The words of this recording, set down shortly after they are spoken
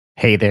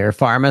Hey there,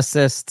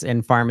 pharmacists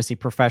and pharmacy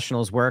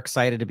professionals. We're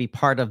excited to be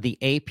part of the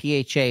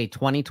APHA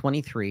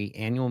 2023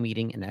 annual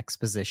meeting and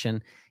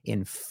exposition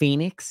in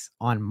Phoenix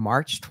on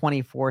March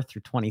 24th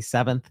through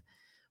 27th.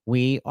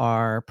 We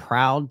are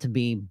proud to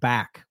be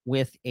back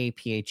with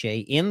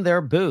APHA in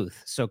their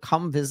booth. So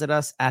come visit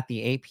us at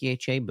the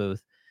APHA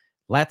booth.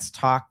 Let's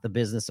talk the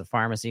business of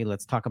pharmacy.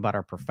 Let's talk about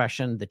our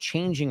profession, the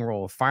changing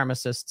role of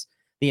pharmacists,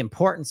 the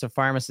importance of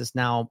pharmacists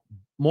now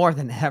more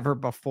than ever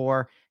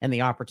before, and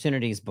the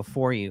opportunities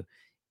before you.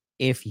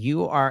 If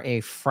you are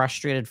a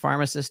frustrated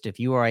pharmacist, if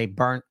you are a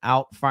burnt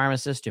out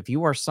pharmacist, if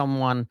you are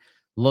someone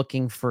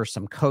looking for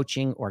some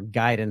coaching or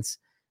guidance,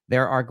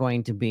 there are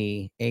going to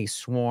be a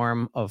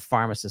swarm of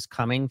pharmacists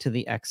coming to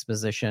the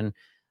exposition,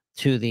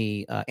 to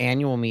the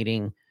annual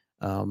meeting,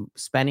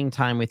 spending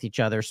time with each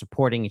other,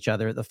 supporting each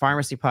other. The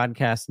Pharmacy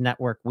Podcast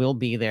Network will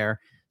be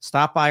there.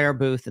 Stop by our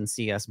booth and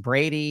see us.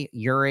 Brady,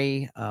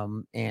 Yuri,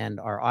 and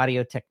our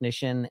audio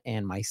technician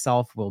and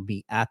myself will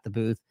be at the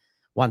booth.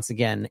 Once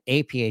again,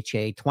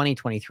 APHA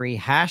 2023,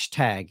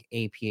 hashtag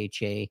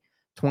APHA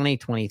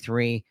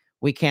 2023.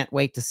 We can't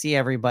wait to see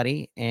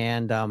everybody,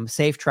 and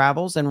safe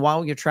travels. And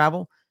while you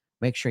travel,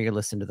 make sure you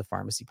listen to the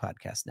Pharmacy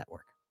Podcast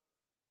Network.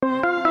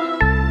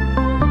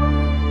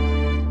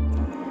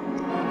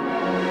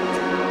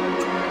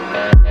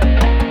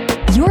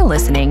 You're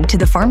listening to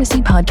the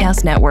Pharmacy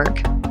Podcast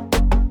Network.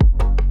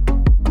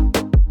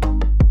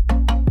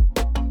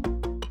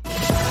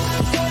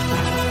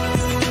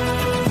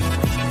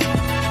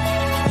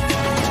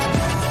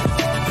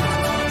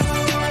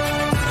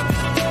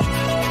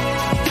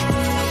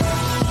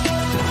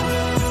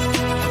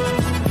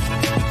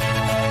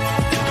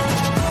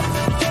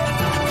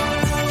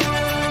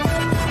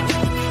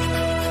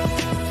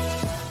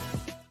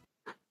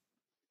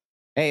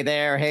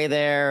 Hey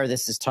there.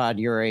 This is Todd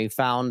Uri,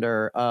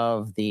 founder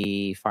of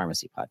the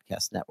Pharmacy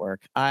Podcast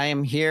Network. I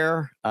am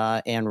here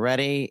and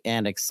ready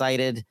and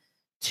excited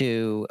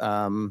to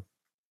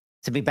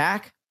be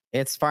back.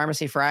 It's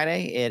Pharmacy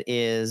Friday. It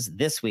is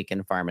This Week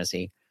in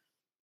Pharmacy.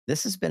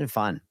 This has been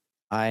fun.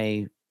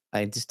 I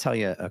just tell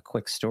you a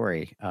quick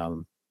story.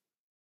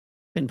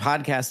 Been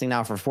podcasting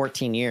now for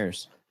 14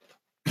 years.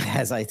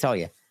 As I tell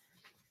you,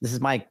 this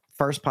is my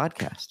first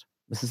podcast.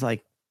 This is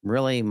like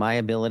really my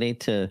ability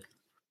to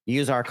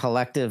use our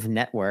collective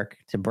network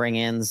to bring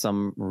in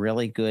some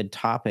really good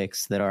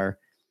topics that are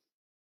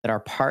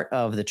part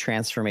of the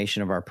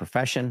transformation of our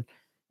profession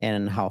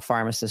and how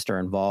pharmacists are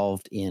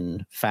involved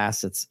in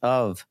facets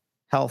of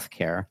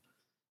healthcare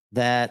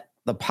that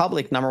the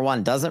public, number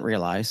one, doesn't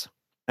realize.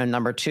 And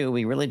number two,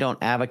 we really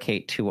don't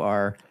advocate to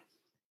our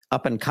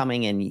up and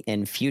coming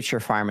and future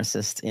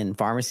pharmacists in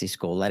pharmacy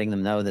school, letting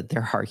them know that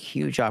there are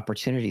huge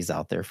opportunities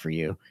out there for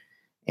you.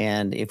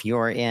 And if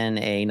you're in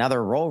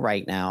another role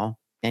right now,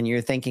 and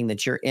you're thinking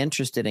that you're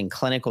interested in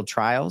clinical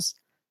trials,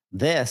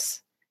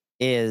 this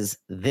is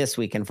This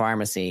Week in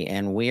Pharmacy.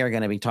 And we are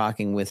going to be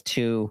talking with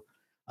two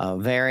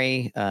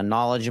very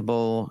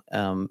knowledgeable,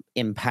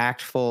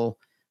 impactful,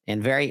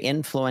 and very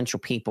influential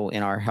people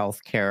in our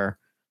healthcare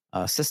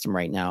system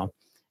right now.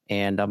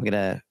 And I'm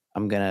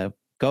gonna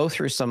go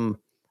through some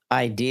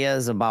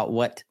ideas about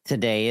what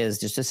today is,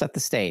 just to set the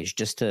stage,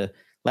 just to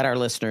let our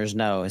listeners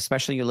know,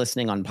 especially you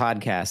listening on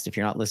podcast, if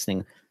you're not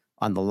listening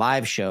on the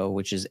live show,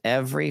 which is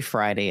every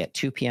Friday at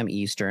 2 p.m.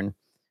 Eastern.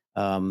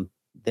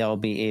 They'll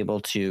be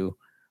able to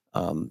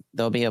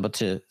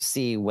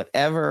see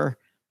whatever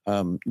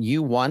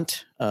you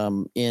want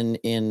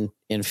in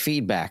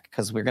feedback,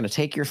 because we're going to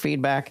take your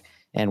feedback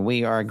and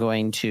we are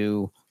going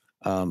to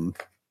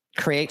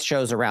create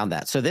shows around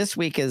that. So this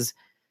week is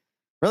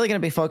really going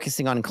to be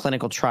focusing on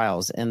clinical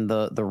trials and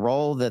the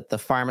role that the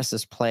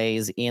pharmacist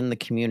plays in the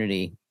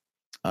community,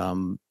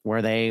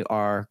 where they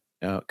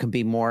can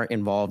be more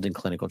involved in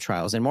clinical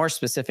trials, and more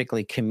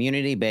specifically,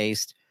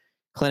 community-based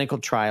clinical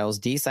trials,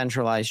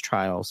 decentralized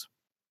trials,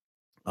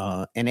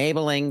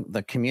 enabling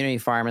the community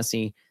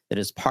pharmacy that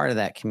is part of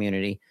that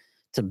community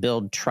to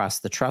build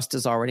trust. The trust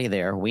is already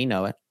there. We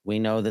know it. We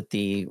know that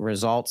the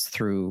results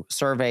through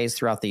surveys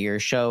throughout the year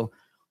show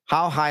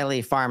how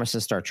highly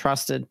pharmacists are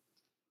trusted.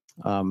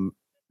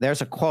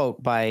 There's a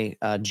quote by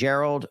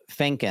Gerald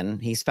Finken.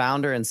 He's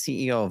founder and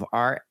CEO of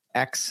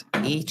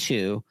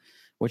RxE2,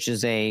 which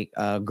is a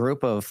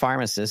group of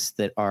pharmacists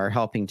that are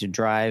helping to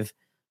drive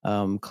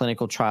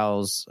clinical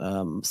trials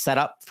set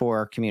up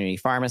for community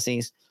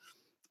pharmacies.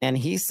 And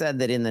he said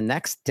that in the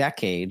next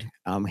decade,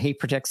 he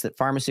predicts that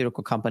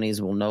pharmaceutical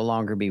companies will no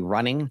longer be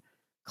running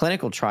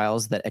clinical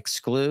trials that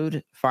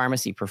exclude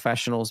pharmacy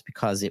professionals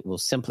because it will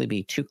simply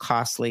be too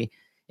costly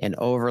and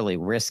overly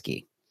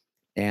risky.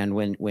 And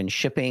when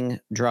shipping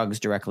drugs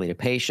directly to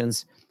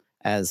patients,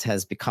 as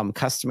has become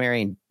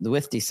customary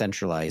with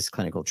decentralized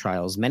clinical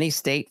trials, many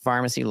state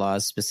pharmacy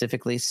laws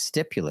specifically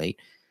stipulate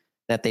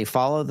that they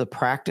follow the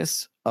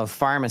practice of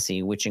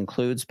pharmacy, which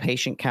includes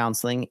patient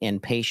counseling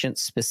and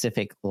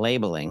patient-specific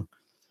labeling.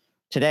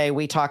 Today,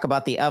 we talk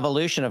about the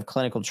evolution of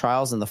clinical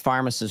trials and the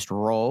pharmacist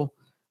role,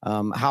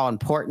 how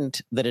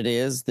important that it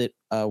is that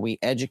we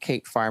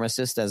educate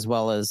pharmacists as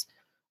well as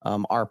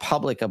are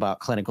public about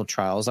clinical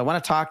trials. I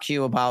want to talk to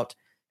you about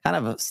kind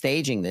of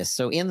staging this.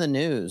 So in the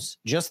news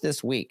just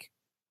this week,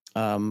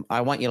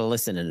 I want you to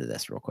listen into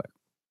this real quick.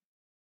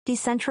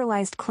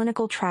 Decentralized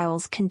clinical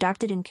trials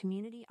conducted in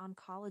community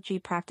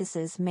oncology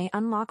practices may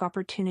unlock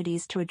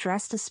opportunities to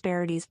address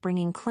disparities.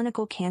 Bringing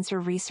clinical cancer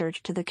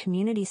research to the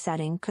community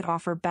setting could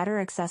offer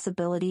better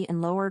accessibility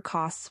and lower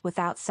costs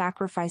without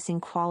sacrificing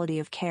quality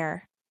of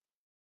care.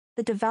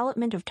 The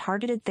development of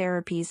targeted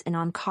therapies in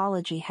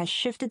oncology has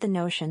shifted the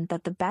notion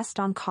that the best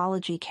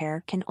oncology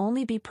care can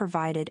only be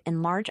provided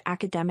in large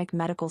academic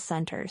medical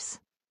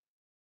centers.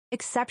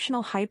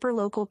 Exceptional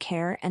hyperlocal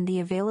care and the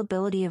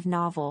availability of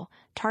novel,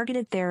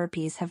 targeted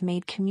therapies have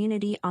made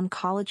community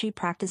oncology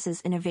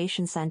practices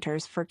innovation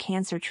centers for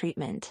cancer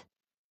treatment.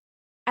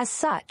 As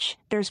such,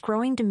 there's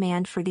growing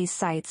demand for these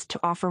sites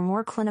to offer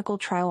more clinical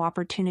trial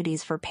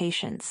opportunities for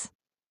patients.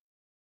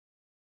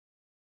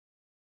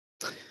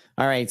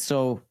 All right,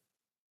 so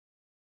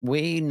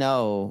we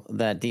know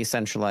that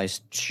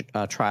decentralized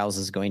trials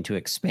is going to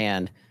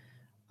expand.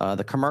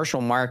 The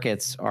commercial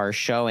markets are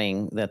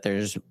showing that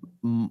there's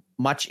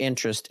much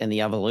interest in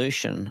the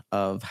evolution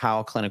of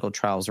how clinical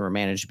trials were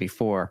managed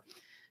before.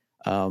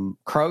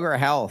 Kroger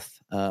Health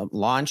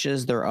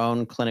launches their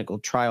own clinical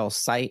trial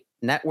site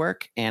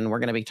network, and we're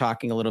going to be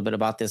talking a little bit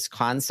about this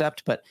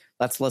concept, but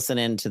let's listen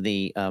into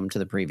the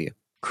preview.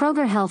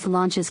 Kroger Health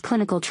launches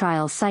clinical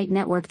trial site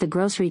network. The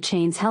grocery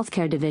chain's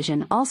healthcare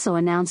division also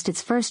announced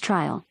its first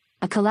trial,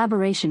 a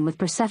collaboration with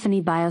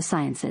Persephone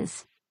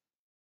Biosciences.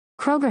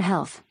 Kroger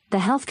Health, the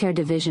healthcare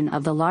division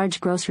of the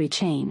large grocery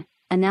chain,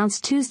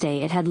 announced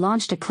Tuesday it had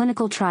launched a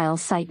clinical trial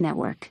site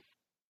network.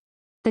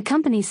 The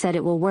company said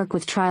it will work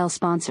with trial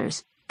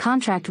sponsors,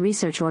 contract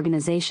research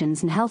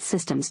organizations and health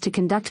systems to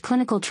conduct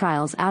clinical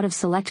trials out of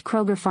select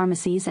Kroger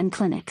pharmacies and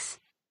clinics.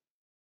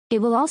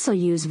 It will also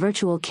use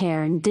virtual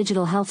care and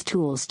digital health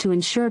tools to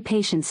ensure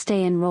patients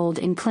stay enrolled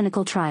in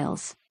clinical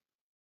trials.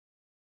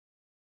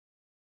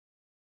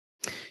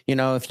 You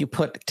know, if you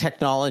put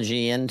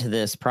technology into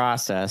this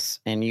process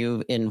and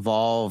you've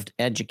involved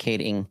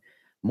educating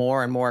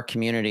more and more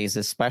communities,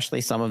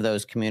 especially some of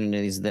those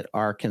communities that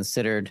are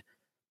considered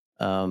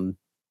at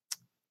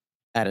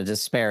a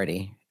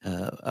disparity,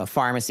 a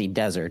pharmacy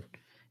desert,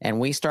 and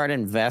we start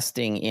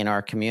investing in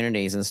our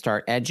communities and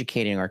start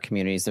educating our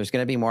communities, there's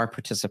going to be more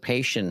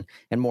participation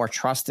and more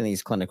trust in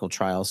these clinical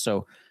trials.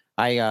 So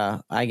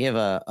I give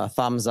a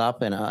thumbs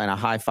up and a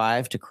high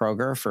five to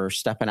Kroger for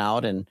stepping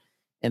out and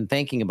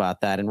thinking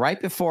about that. And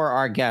right before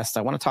our guest,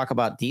 I want to talk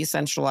about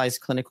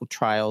decentralized clinical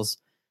trials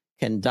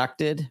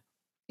conducted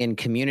in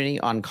community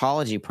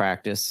oncology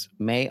practice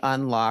may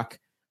unlock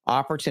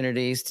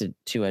opportunities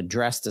to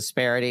address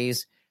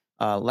disparities.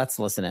 Let's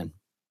listen in.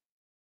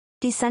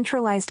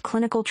 Decentralized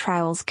clinical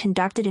trials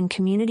conducted in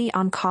community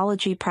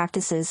oncology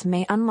practices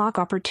may unlock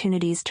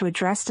opportunities to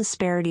address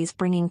disparities.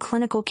 Bringing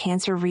clinical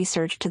cancer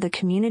research to the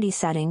community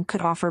setting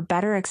could offer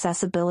better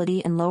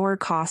accessibility and lower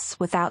costs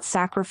without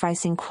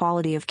sacrificing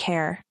quality of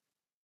care.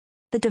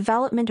 The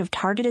development of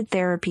targeted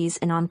therapies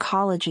in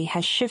oncology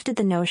has shifted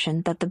the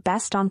notion that the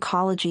best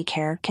oncology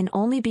care can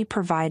only be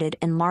provided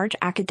in large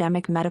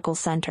academic medical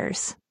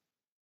centers.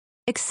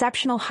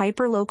 Exceptional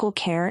hyperlocal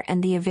care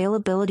and the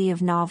availability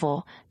of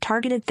novel,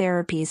 targeted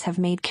therapies have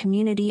made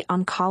community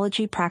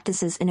oncology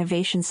practices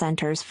innovation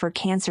centers for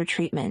cancer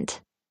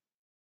treatment.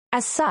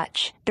 As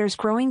such, there's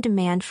growing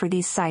demand for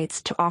these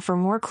sites to offer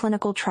more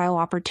clinical trial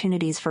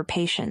opportunities for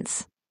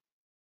patients.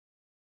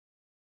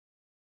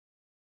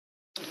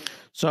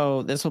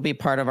 So this will be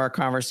part of our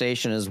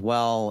conversation as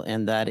well,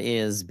 and that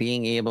is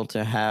being able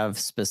to have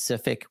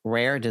specific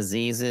rare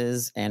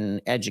diseases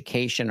and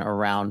education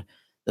around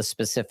the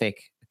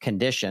specific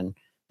condition,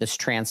 this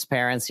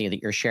transparency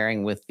that you're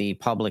sharing with the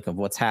public of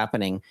what's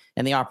happening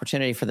and the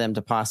opportunity for them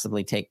to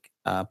possibly take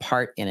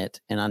part in it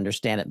and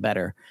understand it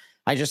better.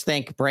 I just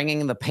think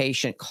bringing the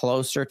patient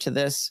closer to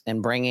this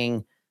and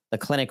bringing the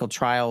clinical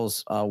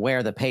trials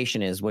where the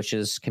patient is, which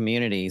is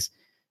communities,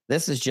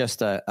 this is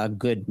just a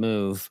good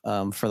move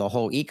for the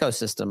whole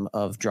ecosystem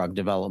of drug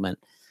development.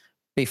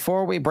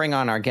 Before we bring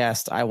on our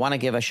guest, I want to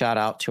give a shout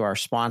out to our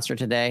sponsor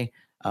today.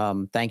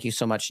 Thank you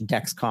so much,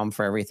 Dexcom,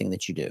 for everything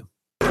that you do.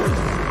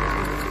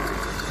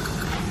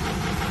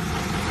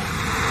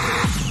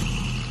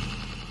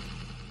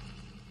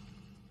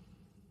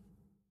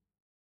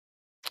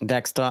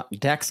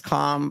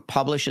 Dexcom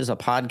publishes a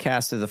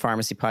podcast through the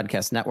Pharmacy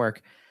Podcast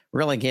Network,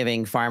 really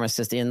giving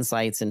pharmacists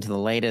insights into the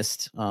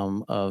latest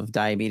of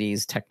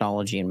diabetes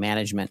technology and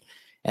management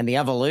and the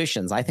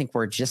evolutions. I think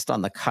we're just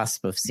on the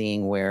cusp of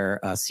seeing where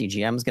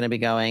CGM is going to be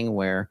going,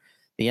 where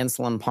the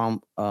insulin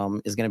pump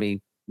is going to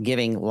be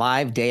giving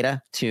live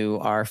data to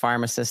our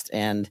pharmacists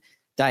and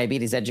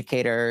diabetes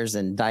educators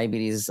and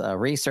diabetes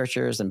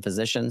researchers and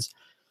physicians.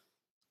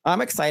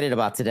 I'm excited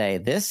about today.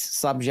 This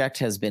subject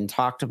has been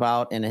talked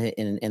about in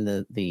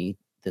the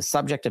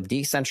subject of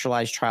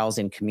decentralized trials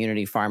in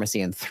community pharmacy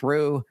and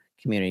through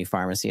community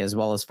pharmacy, as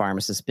well as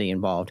pharmacists being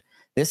involved.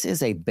 This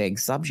is a big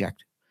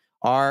subject.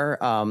 Our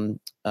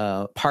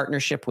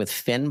partnership with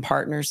Finn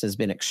Partners has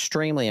been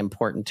extremely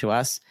important to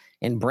us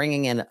in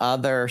bringing in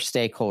other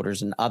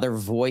stakeholders and other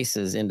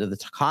voices into the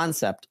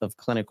concept of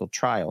clinical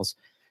trials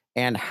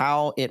and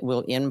how it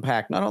will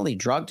impact not only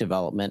drug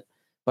development,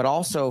 but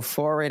also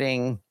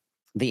forwarding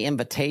the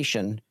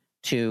invitation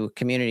to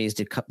communities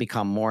to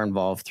become more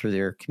involved through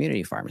their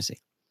community pharmacy.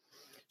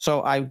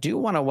 So I do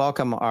want to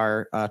welcome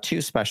our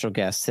two special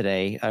guests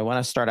today. I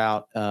want to start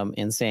out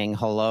in saying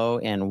hello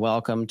and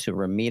welcome to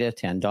Ramita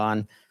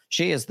Tandon.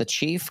 She is the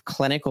Chief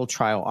Clinical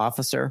Trial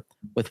Officer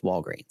with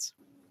Walgreens.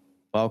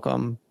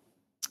 Welcome,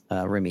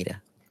 Ramita.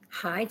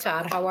 Hi,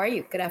 Todd. How are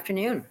you? Good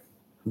afternoon.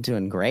 I'm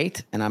doing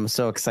great, and I'm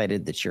so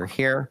excited that you're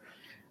here.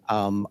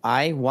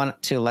 I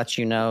want to let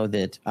you know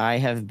that I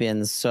have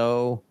been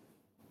so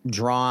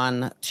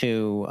drawn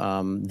to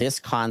this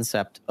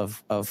concept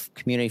of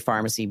community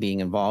pharmacy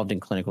being involved in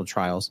clinical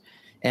trials.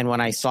 And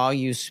when I saw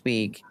you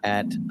speak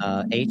at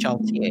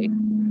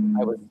HLTA,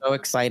 I was so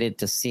excited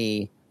to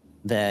see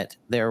that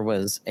there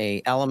was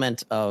a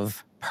element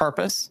of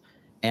purpose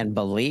and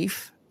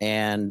belief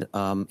and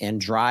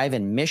drive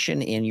and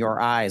mission in your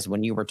eyes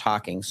when you were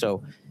talking.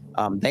 So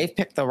they've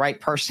picked the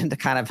right person to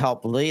kind of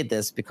help lead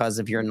this because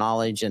of your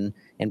knowledge and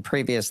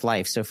previous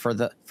life. So for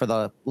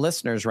the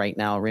listeners right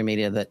now,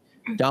 Ramita, that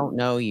don't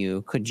know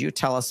you, could you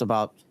tell us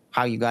about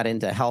how you got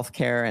into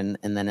healthcare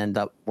and then end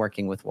up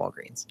working with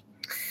Walgreens?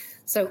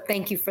 So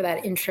thank you for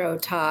that intro,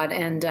 Todd,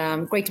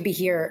 and great to be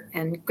here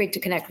and great to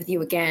connect with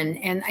you again.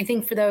 And I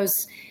think for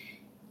those,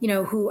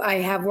 who I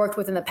have worked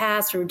with in the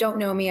past or who don't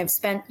know me, I've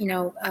spent,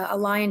 a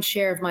lion's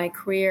share of my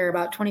career,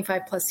 about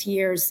 25 plus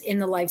years in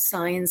the life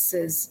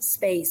sciences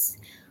space,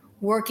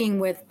 working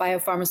with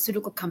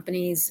biopharmaceutical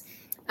companies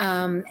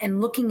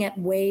and looking at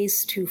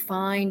ways to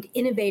find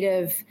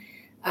innovative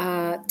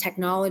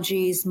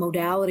technologies,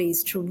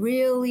 modalities to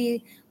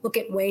really look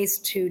at ways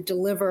to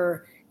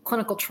deliver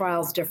clinical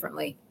trials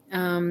differently.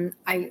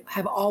 I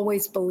have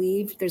always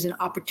believed there's an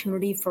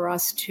opportunity for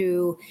us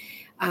to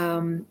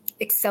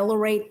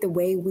accelerate the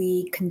way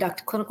we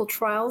conduct clinical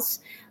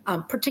trials,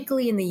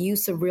 particularly in the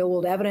use of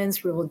real-world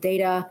evidence, real-world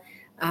data,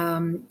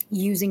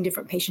 using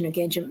different patient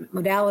engagement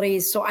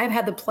modalities. So I've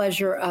had the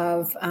pleasure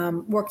of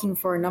working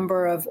for a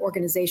number of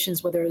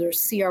organizations, whether they're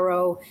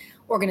CRO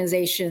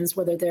organizations,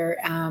 whether they're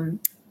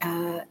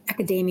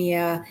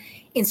academia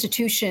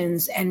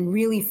institutions, and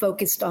really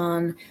focused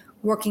on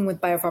working with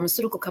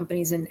biopharmaceutical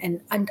companies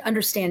and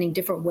understanding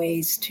different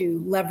ways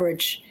to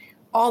leverage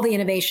all the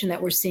innovation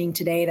that we're seeing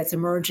today that's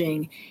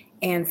emerging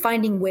and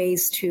finding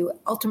ways to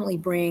ultimately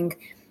bring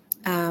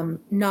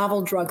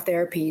novel drug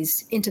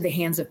therapies into the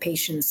hands of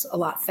patients a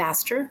lot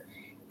faster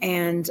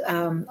and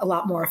a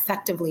lot more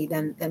effectively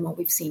than what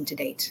we've seen to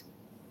date.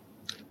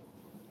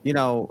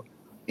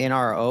 In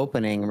our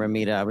opening,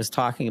 Ramita, I was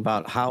talking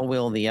about how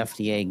will the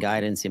FDA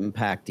guidance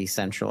impact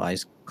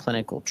decentralized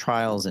clinical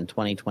trials in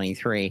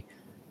 2023.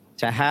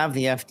 To have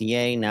the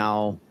FDA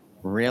now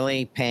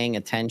really paying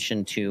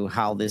attention to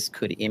how this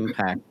could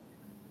impact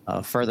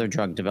further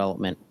drug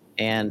development,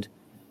 and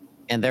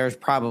there's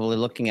probably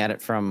looking at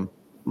it from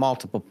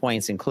multiple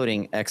points,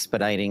 including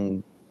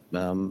expediting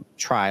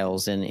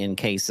trials in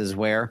cases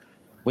where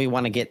we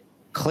want to get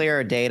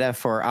clear data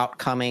for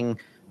outcoming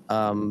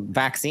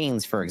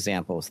vaccines, for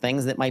example,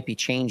 things that might be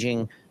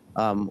changing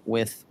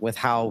with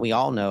how we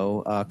all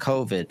know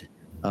COVID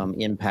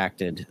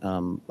impacted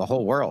the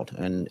whole world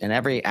and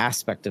every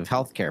aspect of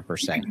healthcare per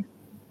se.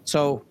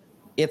 So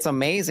it's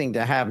amazing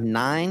to have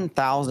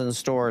 9,000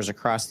 stores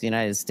across the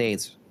United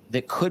States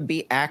that could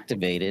be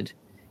activated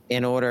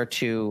in order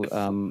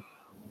to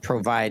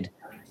provide,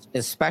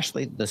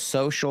 especially the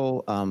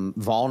social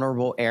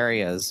vulnerable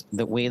areas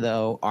that we,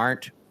 though,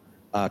 aren't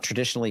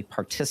traditionally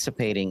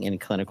participating in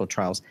clinical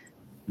trials.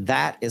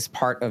 That is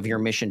part of your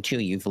mission too.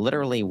 You've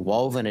literally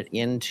woven it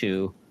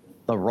into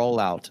the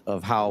rollout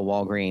of how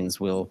Walgreens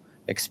will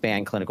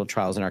expand clinical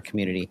trials in our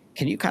community.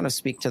 Can you kind of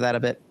speak to that a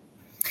bit?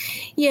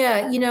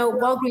 Yeah,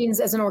 Walgreens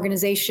as an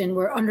organization,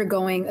 we're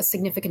undergoing a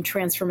significant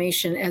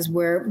transformation as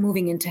we're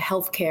moving into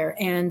healthcare.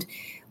 And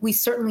we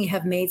certainly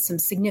have made some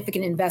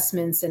significant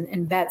investments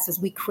and bets as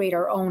we create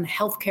our own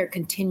healthcare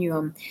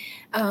continuum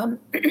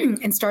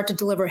and start to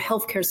deliver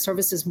healthcare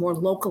services more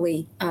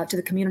locally to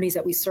the communities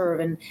that we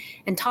serve.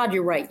 And Todd,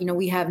 you're right.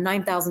 We have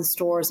 9,000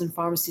 stores and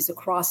pharmacies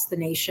across the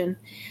nation.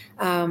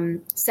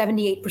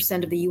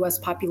 78% of the U.S.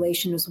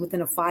 population is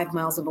within 5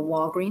 miles of a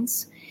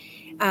Walgreens.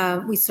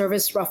 We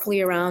service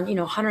roughly around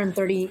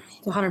 130 to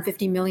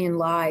 150 million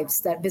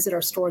lives that visit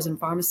our stores and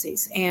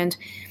pharmacies. And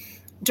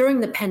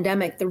during the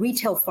pandemic, the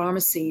retail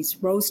pharmacies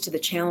rose to the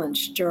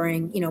challenge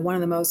during one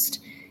of the most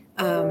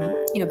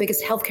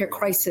biggest healthcare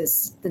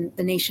crisis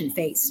the nation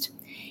faced.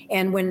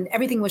 And when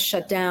everything was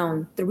shut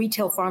down, the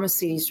retail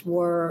pharmacies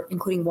were,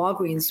 including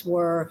Walgreens,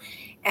 were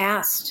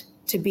asked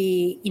to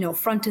be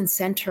front and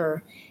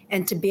center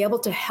and to be able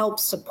to help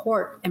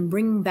support and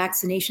bring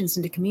vaccinations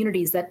into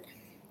communities that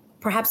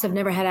perhaps have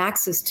never had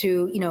access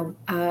to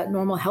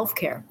normal health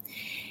care.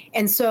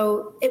 And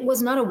so it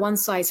was not a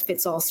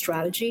one-size-fits-all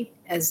strategy,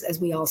 as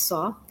we all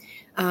saw.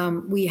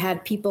 We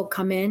had people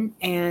come in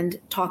and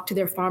talk to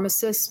their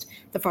pharmacist,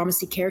 the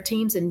pharmacy care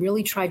teams, and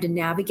really tried to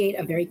navigate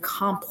a very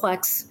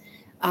complex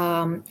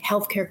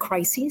healthcare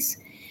crises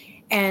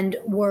and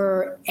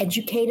were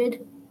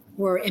educated,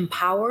 were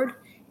empowered,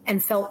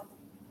 and felt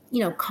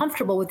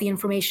comfortable with the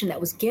information that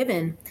was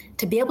given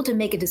to be able to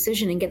make a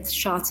decision and get the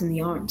shots in the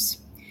arms.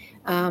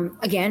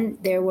 Again,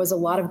 there was a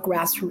lot of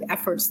grassroots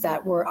efforts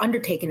that were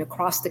undertaken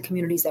across the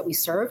communities that we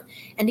serve,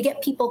 and to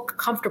get people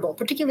comfortable,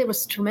 particularly there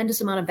was a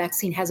tremendous amount of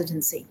vaccine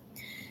hesitancy.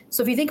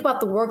 So if you think about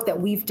the work that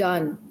we've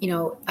done,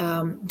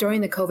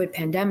 during the COVID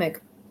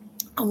pandemic,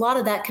 a lot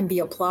of that can be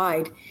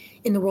applied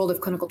in the world of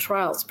clinical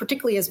trials,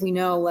 particularly as we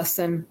know less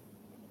than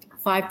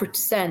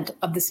 5%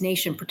 of this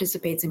nation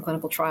participates in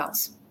clinical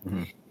trials.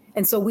 Mm-hmm.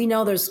 And so we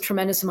know there's a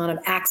tremendous amount of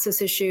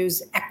access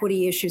issues,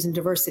 equity issues, and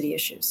diversity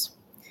issues.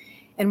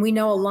 And we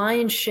know a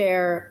lion's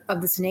share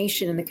of this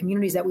nation and the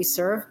communities that we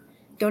serve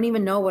don't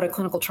even know what a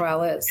clinical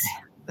trial is.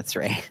 That's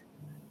right.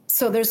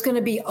 So there's going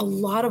to be a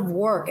lot of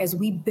work as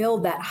we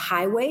build that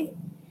highway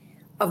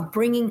of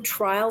bringing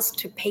trials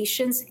to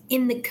patients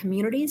in the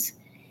communities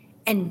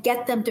and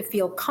get them to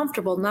feel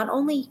comfortable, not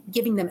only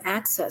giving them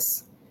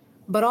access,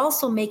 but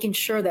also making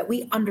sure that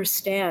we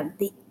understand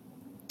the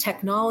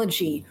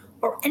technology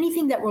or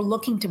anything that we're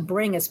looking to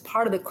bring as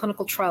part of the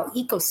clinical trial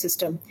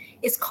ecosystem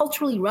is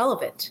culturally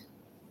relevant,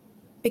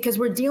 because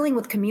we're dealing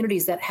with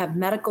communities that have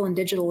medical and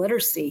digital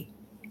literacy,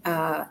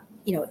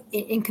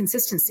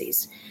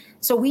 inconsistencies.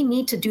 So we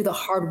need to do the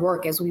hard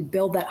work as we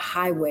build that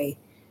highway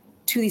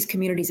to these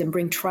communities and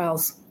bring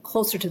trials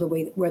closer to the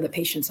way where the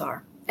patients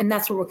are. And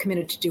that's what we're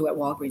committed to do at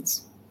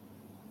Walgreens.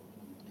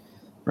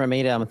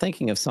 Ramita, I'm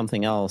thinking of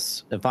something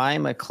else. If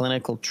I'm a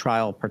clinical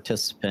trial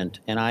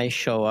participant and I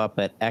show up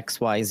at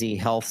XYZ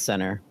Health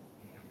Center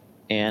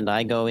and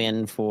I go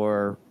in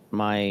for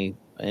my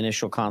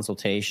initial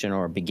consultation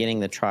or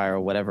beginning the trial or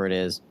whatever it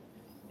is,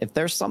 if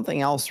there's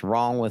something else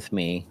wrong with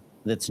me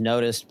that's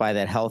noticed by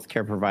that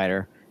healthcare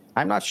provider,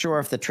 I'm not sure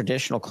if the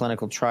traditional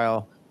clinical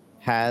trial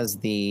has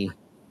the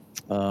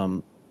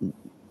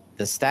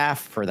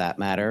staff, for that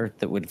matter,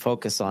 that would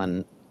focus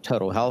on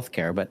total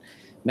healthcare, but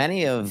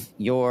many of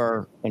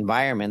your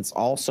environments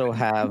also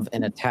have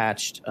an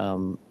attached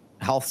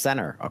health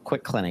center, a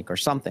quick clinic or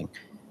something.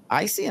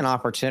 I see an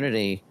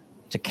opportunity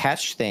to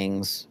catch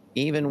things,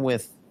 even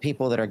with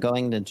people that are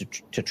going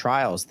to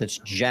trials, that's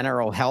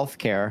general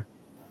healthcare,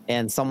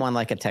 and someone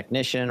like a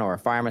technician or a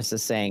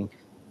pharmacist saying,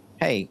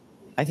 hey,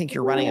 I think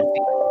you're running a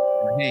fever.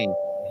 Hey,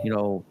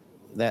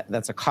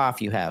 that's a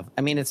cough you have.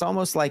 I mean, it's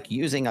almost like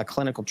using a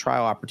clinical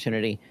trial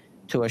opportunity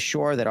to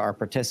assure that our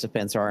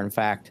participants are, in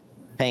fact,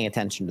 paying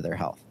attention to their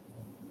health.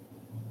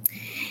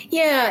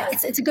 Yeah,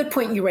 it's a good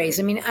point you raise.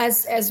 I mean,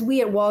 as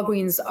we at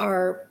Walgreens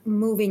are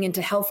moving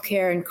into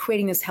healthcare and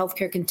creating this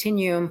healthcare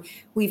continuum,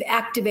 we've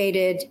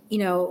activated,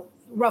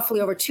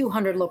 roughly over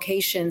 200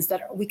 locations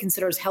that we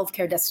consider as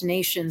healthcare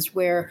destinations,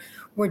 where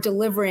we're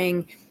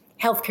delivering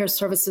healthcare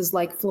services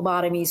like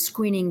phlebotomy,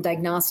 screening,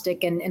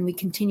 diagnostic, and we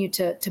continue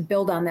to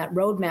build on that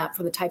roadmap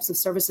for the types of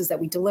services that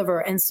we deliver.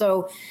 And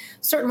so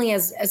certainly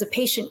as a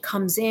patient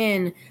comes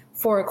in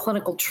for a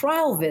clinical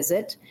trial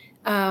visit,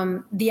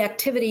 the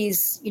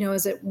activities,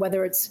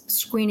 whether it's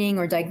screening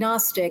or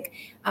diagnostic,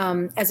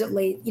 as it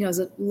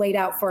laid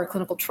out for a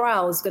clinical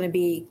trial is going to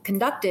be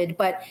conducted,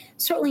 but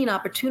certainly an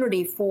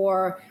opportunity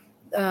for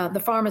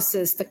the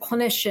pharmacist, the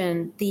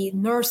clinician, the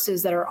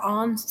nurses that are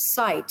on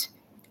site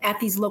at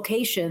these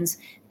locations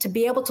to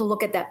be able to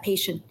look at that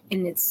patient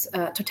in its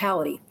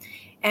totality.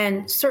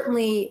 And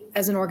certainly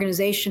as an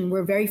organization,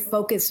 we're very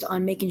focused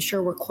on making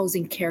sure we're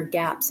closing care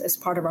gaps as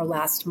part of our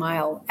last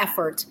mile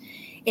effort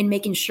in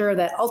making sure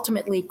that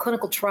ultimately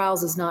clinical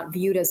trials is not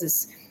viewed as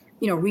this,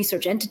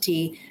 research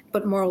entity,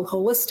 but more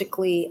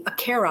holistically a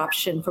care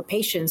option for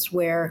patients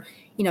where,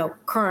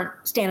 current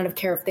standard of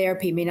care of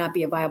therapy may not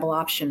be a viable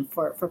option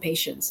for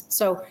patients.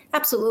 So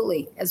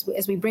absolutely,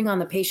 as we bring on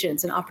the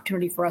patients, an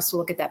opportunity for us to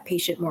look at that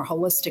patient more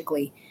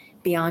holistically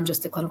beyond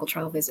just the clinical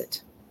trial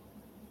visit.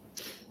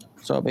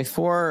 So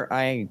before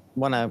I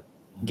want to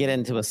get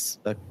into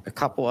a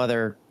couple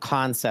other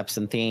concepts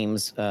and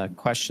themes,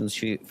 questions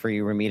for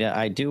you, Ramita,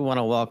 I do want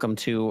to welcome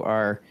to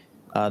our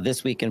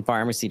This Week in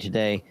Pharmacy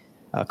today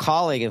a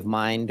colleague of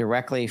mine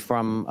directly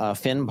from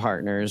Finn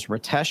Partners,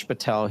 Ritesh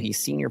Patel. He's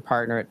senior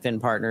partner at Finn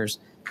Partners.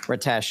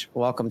 Ritesh,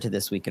 welcome to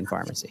This Week in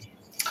Pharmacy.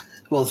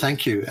 Well,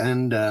 thank you.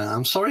 And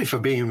I'm sorry for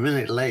being a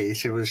minute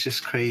late. It was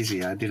just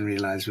crazy. I didn't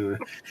realize we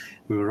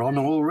were on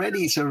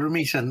already. So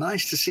Ramita,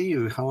 nice to see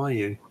you. How are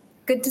you?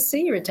 Good to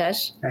see you,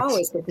 Ritesh. Excellent.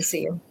 Always good to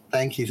see you.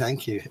 Thank you.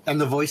 Thank you. And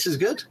the voice is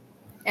good?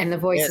 And the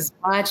voice is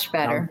much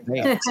better.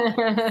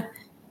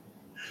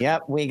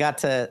 Yep, we got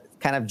to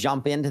kind of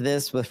jump into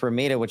this with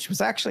Ramita, which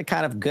was actually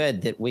kind of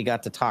good that we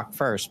got to talk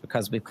first,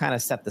 because we've kind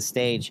of set the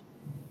stage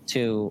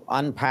to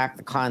unpack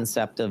the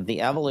concept of the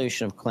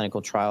evolution of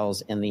clinical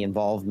trials and the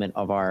involvement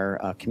of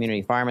our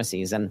community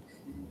pharmacies. And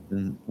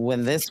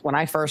when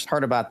I first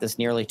heard about this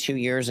nearly 2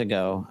 years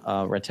ago,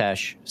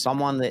 Ritesh,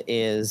 someone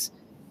that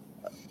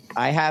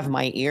I have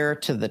my ear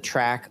to the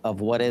track of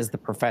what is the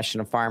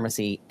profession of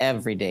pharmacy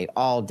every day,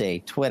 all day,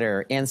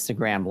 Twitter,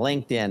 Instagram,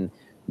 LinkedIn,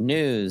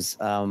 news,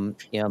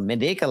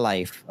 Medica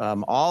Life,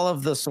 all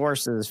of the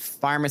sources,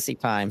 Pharmacy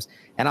Times,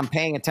 and I'm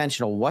paying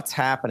attention to what's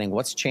happening,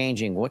 what's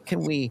changing, what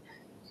can we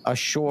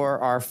assure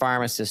our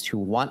pharmacists who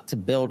want to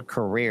build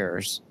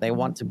careers, they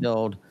want to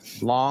build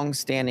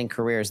long-standing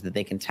careers that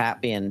they can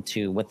tap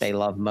into what they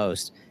love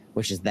most,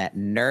 which is that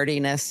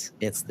nerdiness.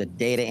 It's the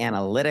data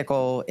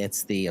analytical.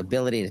 It's the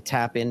ability to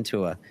tap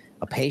into a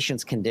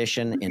patient's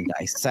condition and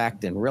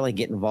dissect and really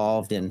get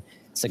involved in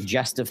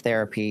suggestive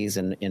therapies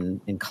and in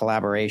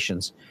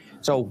collaborations.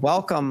 So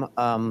welcome,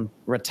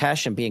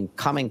 Ritesh, and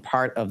becoming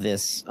part of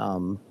this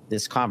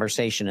this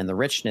conversation and the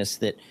richness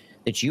that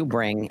you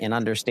bring in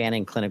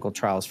understanding clinical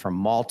trials from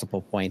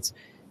multiple points.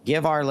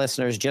 Give our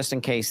listeners, just in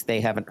case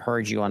they haven't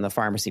heard you on the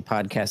Pharmacy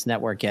Podcast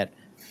Network yet,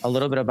 a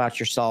little bit about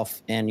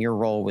yourself and your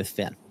role with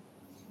Finn.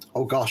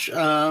 Oh, gosh.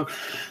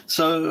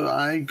 So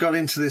I got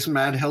into this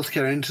mad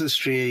healthcare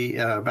industry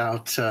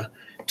about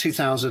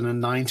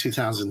 2009,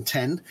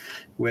 2010,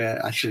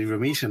 where actually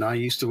Ramita and I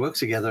used to work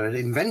together at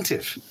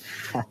Inventive.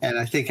 And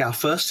I think our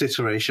first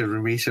iteration,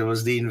 Ramita,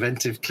 was the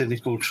Inventive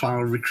Clinical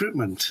Trial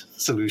Recruitment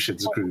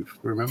Solutions Group.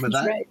 Remember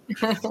that?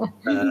 That's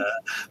right.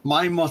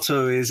 My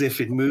motto is,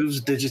 if it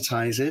moves,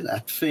 digitize it.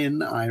 At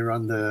Finn, I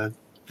run the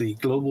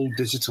Global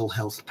Digital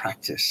Health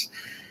Practice,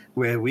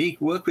 where we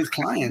work with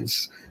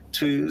clients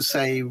to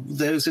say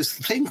there's this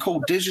thing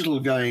called digital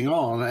going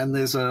on, and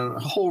there's a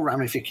whole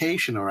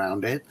ramification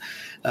around it,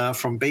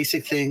 from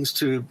basic things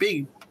to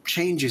big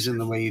changes in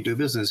the way you do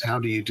business. How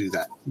do you do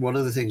that? What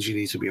are the things you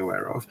need to be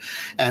aware of?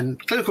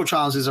 And clinical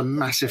trials is a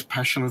massive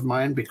passion of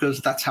mine, because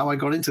that's how I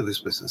got into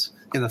this business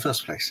in the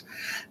first place.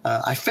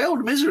 I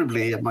failed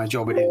miserably at my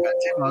job at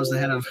Inventive. I was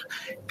the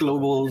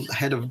global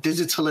head of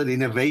digital and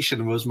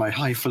innovation was my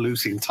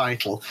highfalutin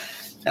title.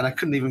 And I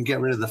couldn't even get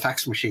rid of the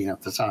fax machine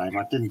at the time.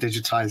 I didn't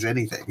digitize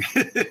anything.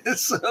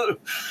 So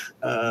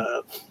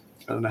I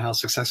don't know how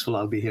successful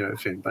I'll be here at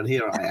Finn, but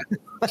here I am.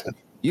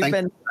 You've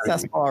been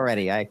successful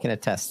already. I can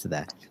attest to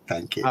that.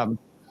 Thank you.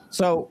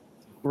 So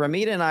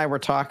Ramita and I were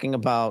talking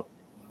about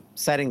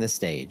setting the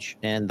stage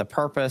and the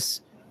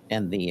purpose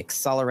and the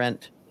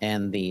accelerant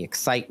and the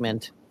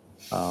excitement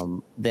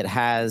that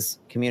has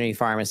community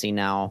pharmacy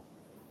now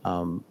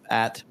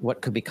at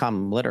what could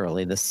become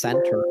literally the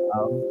center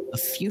of the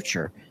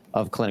future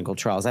of clinical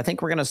trials. I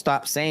think we're going to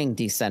stop saying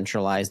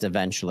decentralized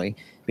eventually,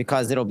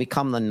 because it'll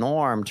become the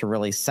norm to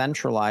really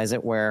centralize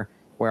it where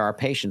our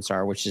patients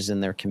are, which is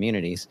in their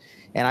communities.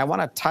 And I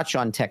want to touch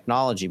on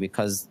technology,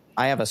 because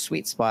I have a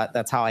sweet spot.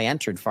 That's how I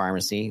entered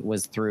pharmacy,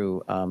 was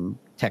through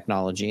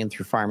technology and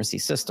through pharmacy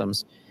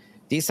systems.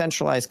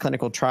 Decentralized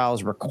clinical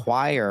trials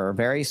require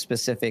very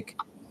specific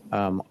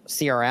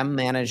CRM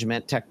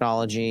management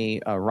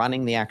technology,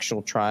 running the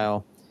actual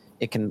trial.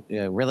 It can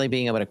really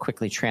being able to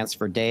quickly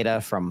transfer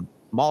data from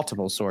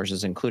multiple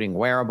sources, including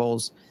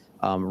wearables,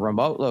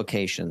 remote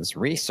locations,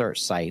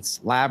 research sites,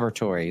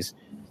 laboratories,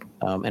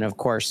 and of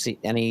course,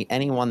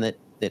 anyone that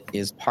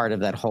is part of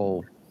that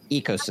whole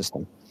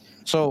ecosystem.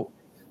 So,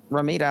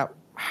 Ramita,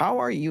 how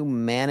are you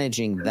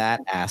managing that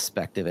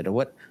aspect of it?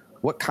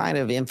 What kind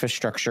of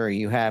infrastructure are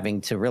you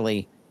having to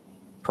really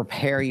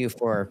prepare you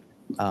for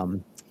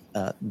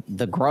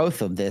the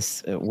growth of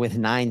this with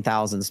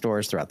 9,000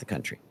 stores throughout the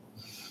country?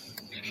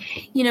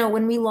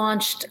 When we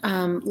launched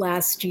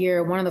last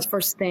year, one of the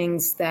first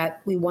things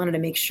that we wanted to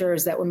make sure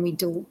is that when we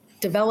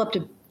developed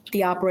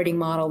the operating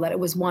model, that it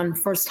was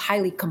first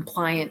highly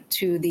compliant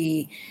to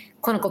the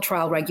clinical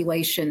trial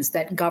regulations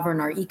that govern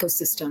our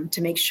ecosystem,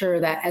 to make sure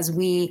that as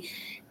we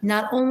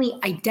not only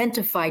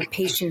identified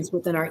patients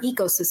within our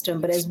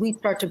ecosystem, but as we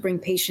start to bring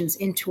patients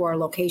into our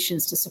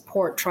locations to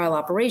support trial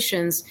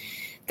operations,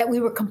 that we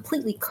were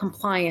completely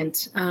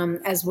compliant,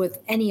 as with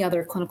any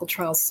other clinical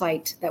trial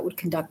site that would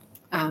conduct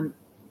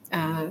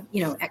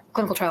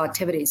clinical trial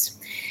activities.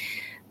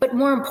 But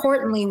more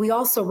importantly, we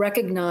also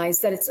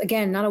recognize that it's,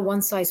 again, not a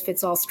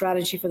one-size-fits-all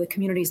strategy for the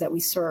communities that we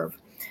serve.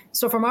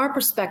 So from our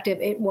perspective,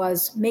 it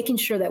was making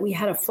sure that we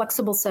had a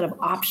flexible set of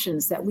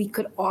options that we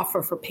could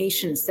offer for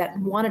patients that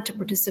wanted to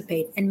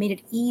participate, and made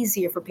it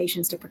easier for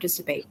patients to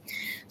participate.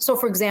 So,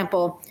 for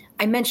example,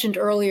 I mentioned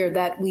earlier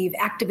that we've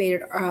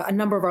activated a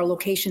number of our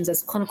locations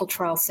as clinical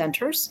trial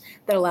centers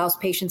that allows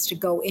patients to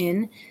go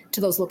in to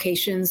those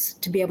locations,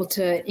 to be able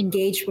to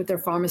engage with their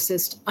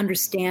pharmacist,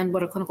 understand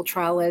what a clinical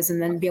trial is,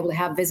 and then be able to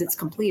have visits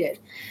completed.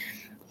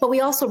 But we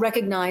also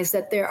recognize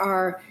that there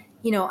are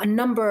a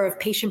number of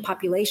patient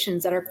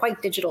populations that are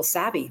quite digital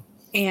savvy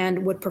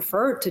and would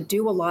prefer to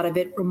do a lot of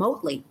it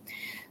remotely.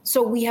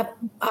 So we have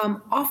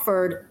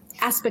offered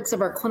aspects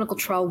of our clinical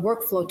trial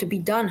workflow to be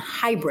done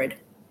hybrid,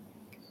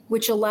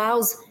 which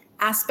allows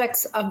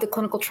aspects of the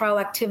clinical trial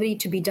activity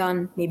to be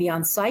done maybe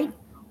on site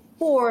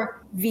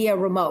or via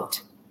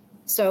remote.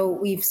 So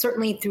we've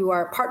certainly, through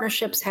our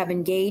partnerships, have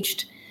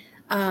engaged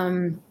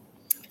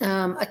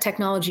a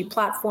technology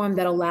platform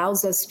that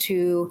allows us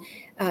to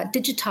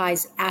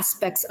digitize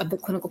aspects of the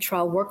clinical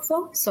trial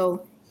workflow.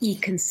 So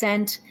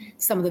e-consent,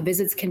 some of the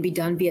visits can be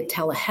done via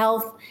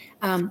telehealth,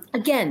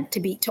 again,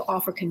 to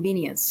offer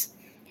convenience.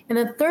 And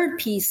the third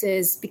piece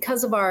is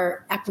because of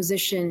our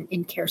acquisition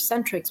in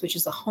CareCentrix, which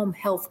is a home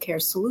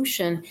healthcare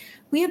solution,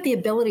 we have the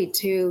ability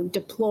to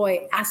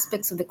deploy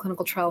aspects of the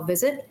clinical trial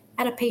visit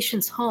at a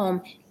patient's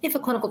home if a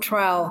clinical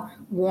trial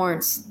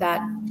warrants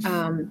that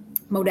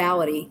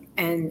modality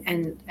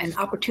and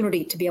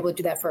opportunity to be able to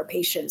do that for a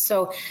patient.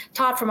 So,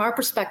 Todd, from our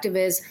perspective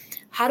is,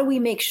 how do we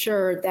make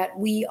sure that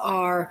we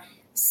are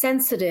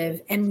sensitive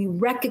and we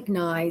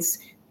recognize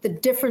the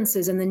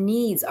differences and the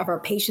needs of our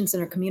patients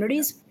and our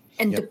communities,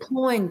 and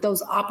deploying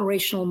those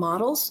operational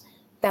models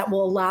that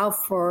will allow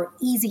for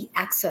easy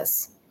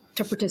access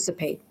to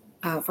participate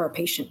for a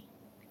patient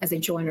as they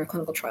join our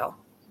clinical trial?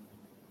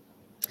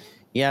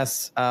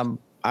 Yes.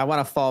 I want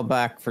to fall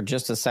back for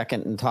just a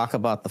second and talk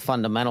about the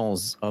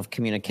fundamentals of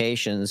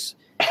communications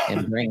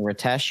and bring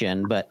Ritesh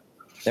in. But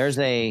there's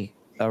a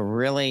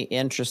really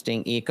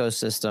interesting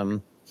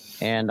ecosystem.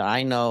 And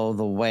I know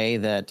the way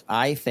that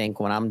I think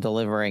when I'm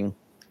delivering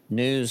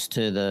news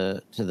to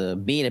the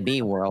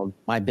B2B world,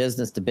 my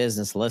business to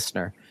business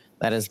listener,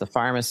 that is the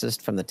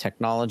pharmacist from the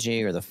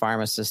technology or the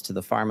pharmacist to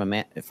the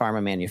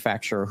pharma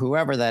manufacturer,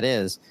 whoever that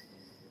is.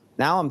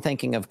 Now I'm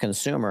thinking of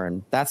consumer,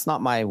 and that's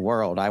not my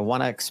world. I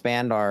want to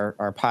expand our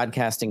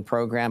podcasting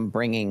program,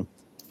 bringing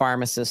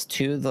pharmacists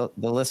to the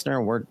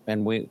listener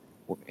and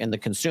the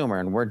consumer,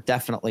 and we're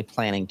definitely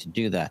planning to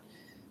do that.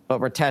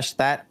 But Ritesh,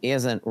 that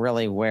isn't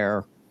really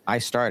where I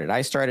started.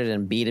 I started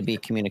in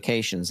B2B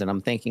communications, and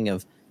I'm thinking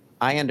of,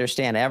 I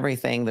understand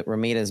everything that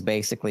Ramita is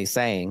basically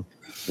saying,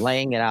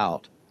 laying it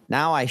out.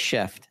 Now I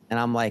shift, and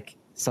I'm like,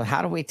 so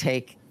how do we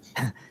take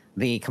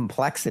the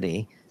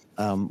complexity,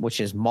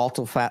 which is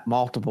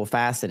multiple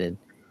faceted,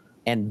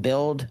 and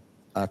build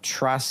a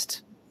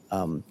trust,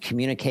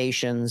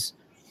 communications,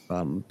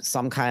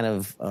 some kind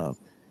of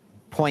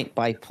point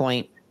by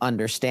point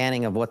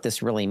understanding of what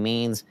this really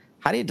means?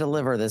 How do you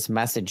deliver this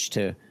message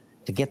to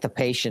get the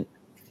patient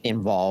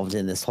involved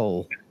in this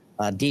whole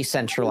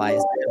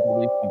decentralized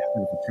evolution of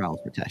clinical trials,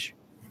 Ritesh?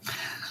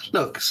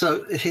 Look,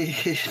 so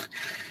here's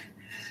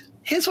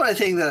what I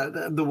think that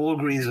the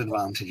Walgreens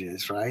advantage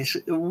is, right?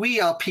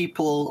 We are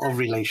people of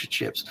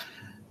relationships.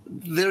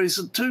 There is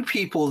two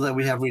people that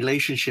we have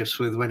relationships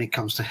with when it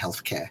comes to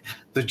healthcare: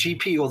 the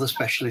GP or the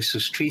specialist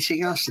who's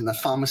treating us, and the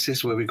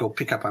pharmacist where we go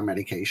pick up our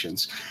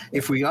medications.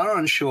 If we are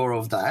unsure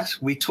of that,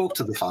 we talk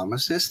to the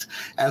pharmacist,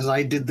 as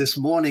I did this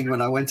morning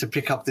when I went to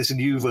pick up this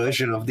new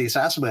version of this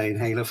asthma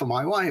inhaler for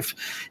my wife.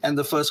 And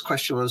the first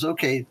question was,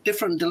 okay,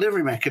 different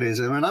delivery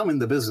mechanism, and I'm in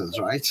the business,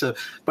 right? So,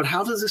 but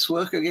how does this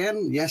work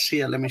again? Yes,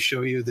 here, let me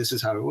show you. This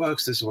is how it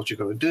works. This is what you're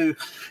going to do,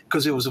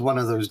 because it was one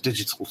of those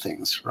digital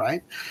things,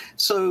 right?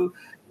 So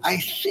I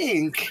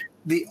think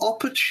the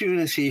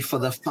opportunity for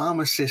the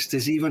pharmacist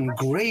is even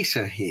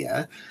greater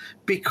here,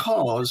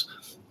 because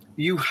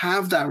you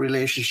have that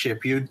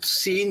relationship. You're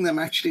seeing them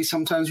actually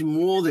sometimes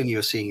more than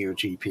you're seeing your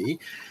GP.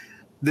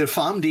 They're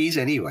PharmDs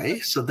anyway,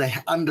 so they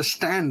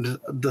understand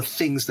the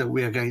things that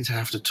we are going to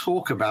have to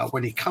talk about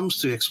when it comes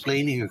to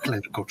explaining a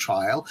clinical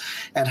trial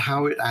and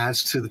how it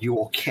adds to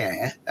your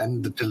care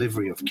and the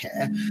delivery of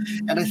care.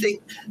 And I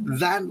think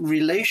that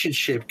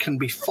relationship can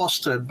be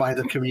fostered by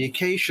the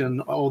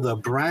communication or the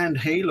brand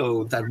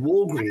halo that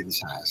Walgreens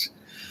has.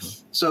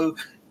 So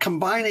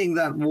combining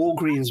that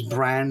Walgreens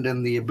brand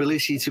and the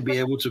ability to be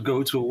able to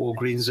go to a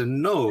Walgreens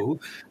and know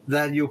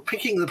that you're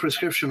picking the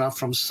prescription up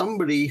from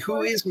somebody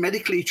who is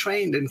medically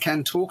trained and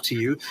can talk to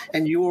you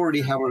and you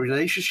already have a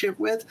relationship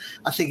with,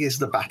 I think is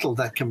the battle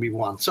that can be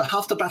won. So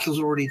half the battle's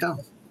already done,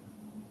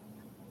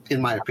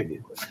 in my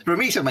opinion.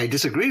 Ramita may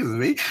disagree with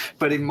me,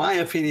 but in my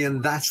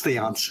opinion, that's the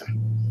answer.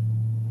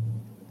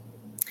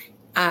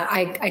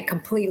 I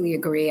completely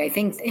agree. I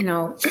think,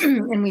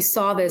 and we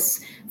saw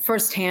this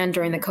firsthand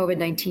during the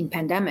COVID-19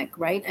 pandemic,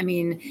 right? I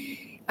mean,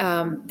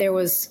 there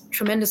was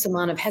tremendous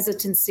amount of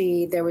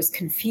hesitancy. There was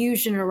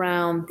confusion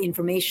around the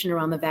information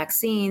around the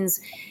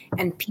vaccines,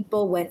 and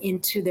people went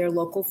into their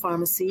local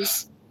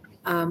pharmacies,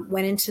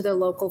 went into their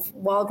local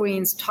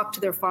Walgreens, talked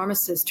to their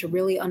pharmacists to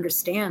really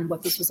understand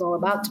what this was all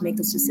about to make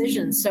this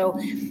decision. So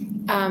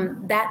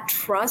that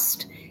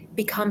trust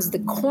becomes the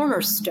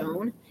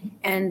cornerstone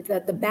and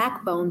the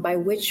backbone by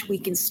which we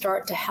can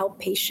start to help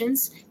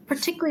patients,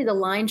 particularly the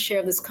lion's share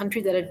of this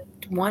country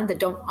that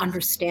don't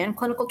understand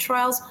clinical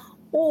trials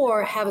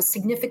or have a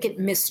significant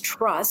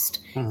mistrust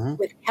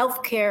with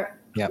healthcare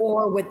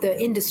or with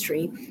the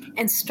industry,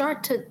 and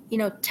start to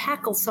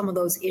tackle some of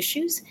those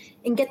issues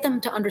and get them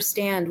to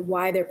understand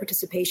why their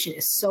participation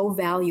is so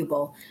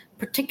valuable,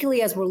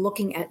 particularly as we're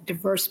looking at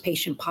diverse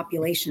patient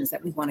populations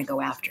that we want to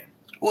go after.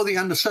 Or the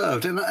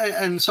underserved.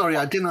 And sorry,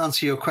 I didn't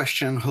answer your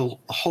question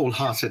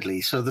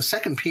wholeheartedly. So the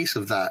second piece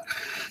of that,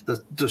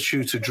 the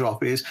shoe to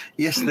drop is,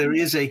 yes, there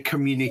is a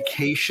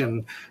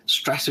communication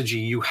strategy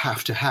you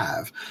have to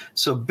have.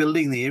 So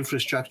building the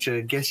infrastructure,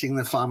 getting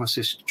the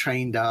pharmacist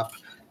trained up,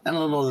 And a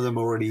lot of them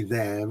are already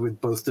there with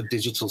both the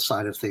digital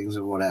side of things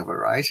and whatever,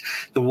 right?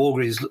 The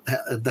Walgreens,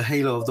 the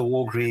halo of the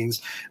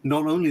Walgreens,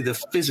 not only the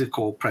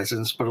physical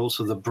presence, but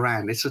also the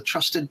brand. It's a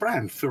trusted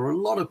brand for a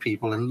lot of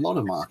people in a lot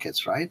of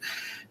markets, right?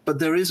 But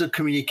there is a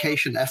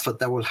communication effort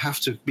that will have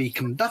to be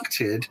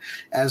conducted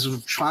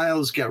as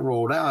trials get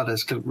rolled out,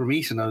 as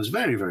Ramita knows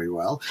very, very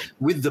well,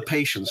 with the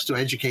patients to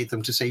educate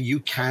them to say, you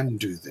can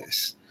do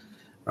this,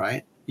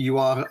 right? You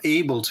are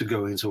able to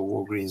go into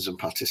Walgreens and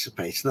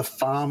participate. The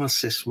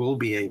pharmacist will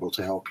be able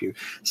to help you.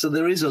 So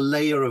there is a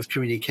layer of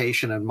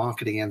communication and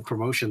marketing and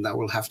promotion that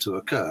will have to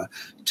occur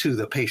to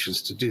the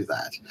patients to do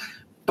that.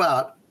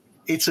 But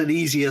it's an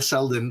easier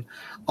sell than,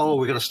 oh,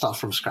 we're going to start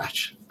from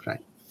scratch,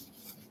 right?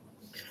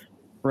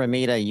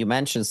 Ramita, you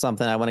mentioned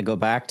something I want to go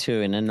back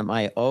to. And in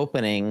my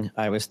opening,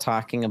 I was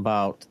talking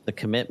about the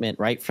commitment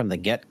right from the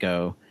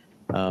get-go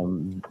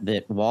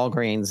that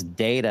Walgreens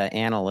data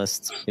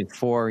analysts,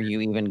 before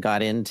you even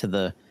got into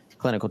the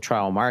clinical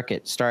trial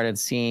market, started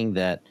seeing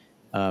that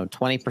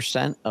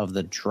 20% of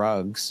the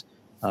drugs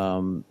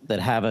that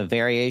have a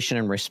variation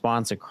in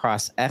response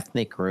across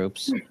ethnic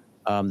groups,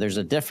 there's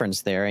a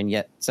difference there. And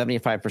yet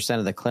 75%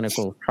 of the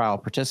clinical trial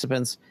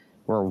participants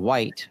were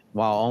white,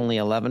 while only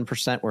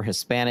 11% were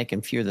Hispanic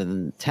and fewer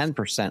than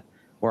 10%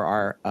 were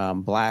our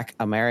Black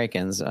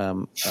Americans,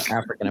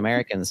 African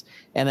Americans.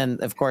 And then,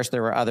 of course,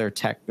 there were other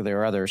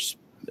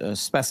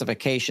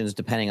specifications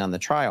depending on the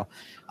trial.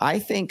 I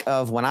think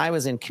of when I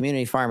was in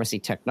community pharmacy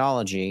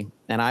technology,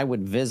 and I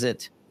would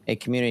visit a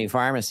community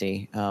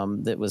pharmacy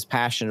that was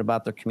passionate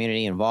about their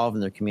community, involved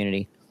in their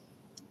community.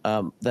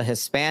 The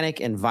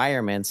Hispanic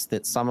environments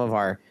that some of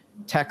our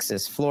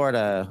Texas,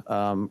 Florida,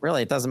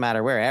 really, it doesn't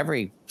matter where,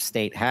 every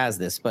state has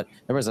this, but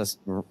there was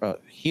a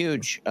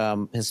huge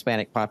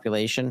Hispanic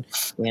population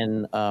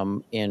in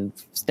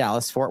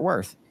Dallas, Fort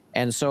Worth.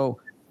 And so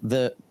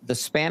the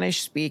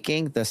Spanish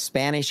speaking, the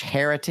Spanish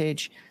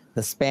heritage,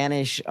 the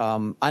Spanish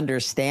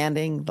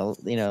understanding,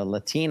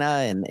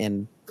 Latina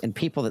and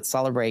people that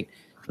celebrate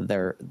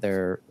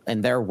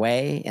their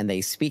way, and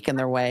they speak in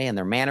their way and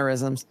their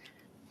mannerisms.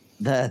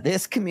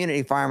 This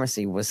community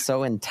pharmacy was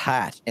so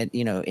tied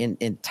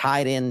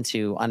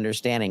into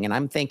understanding. And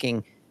I'm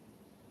thinking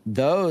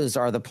those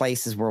are the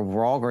places where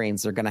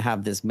Walgreens are going to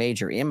have this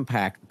major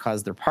impact,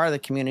 because they're part of the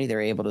community.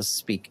 They're able to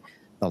speak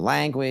the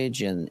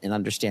language and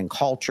understand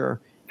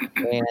culture.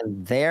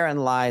 And therein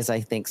lies,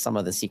 I think, some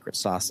of the secret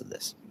sauce of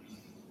this.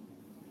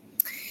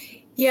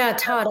 Yeah,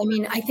 Todd. I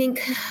mean, I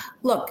think,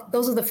 look,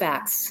 those are the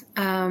facts.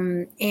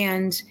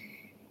 And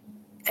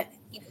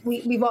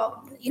we've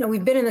all,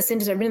 we've been in this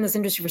industry. I've been in this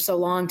industry for so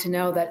long to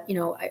know that,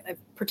 I've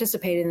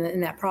participated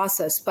in that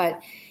process. But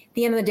at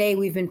the end of the day,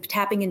 we've been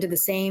tapping into the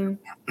same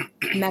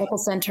medical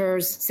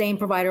centers, same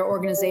provider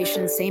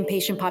organizations, same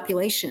patient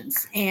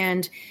populations.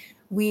 And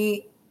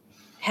we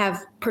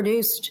have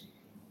produced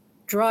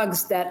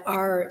drugs that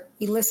are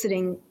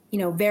eliciting,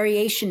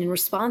 variation in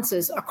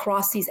responses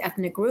across these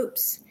ethnic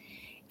groups.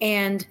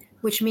 And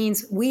which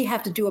means we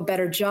have to do a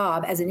better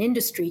job as an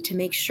industry to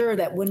make sure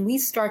that when we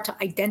start to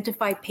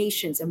identify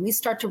patients and we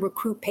start to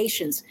recruit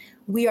patients,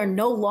 we are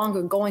no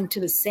longer going to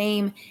the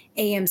same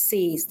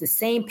AMCs, the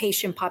same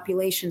patient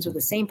populations, or the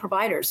same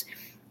providers.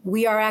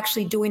 We are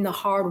actually doing the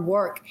hard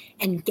work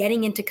and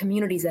getting into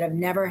communities that have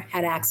never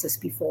had access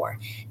before.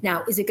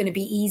 Now, is it going to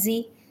be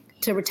easy?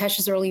 To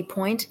Ritesh's early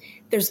point,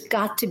 there's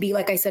got to be,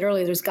 like I said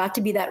earlier, there's got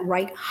to be that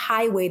right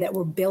highway that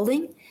we're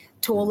building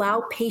to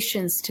allow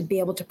patients to be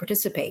able to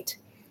participate.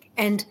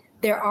 And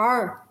there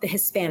are the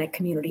Hispanic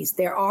communities,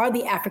 there are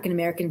the African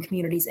American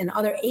communities, and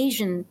other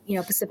Asian,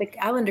 Pacific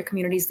Islander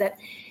communities that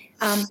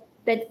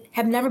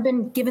have never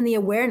been given the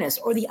awareness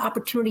or the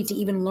opportunity to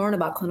even learn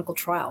about clinical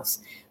trials.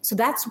 So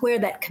that's where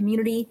that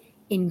community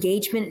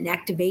engagement and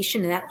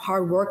activation and that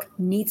hard work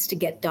needs to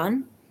get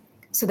done,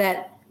 so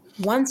that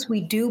once we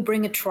do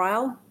bring a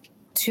trial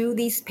to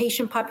these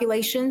patient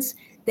populations,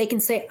 they can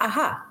say,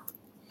 aha,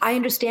 I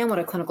understand what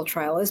a clinical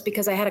trial is,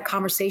 because I had a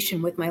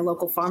conversation with my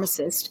local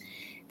pharmacist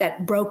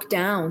that broke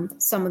down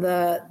some of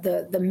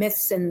the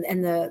myths and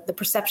the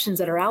perceptions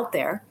that are out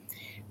there,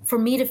 for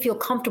me to feel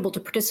comfortable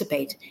to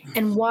participate.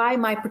 And why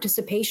my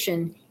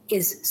participation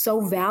is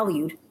so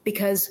valued,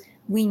 because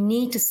we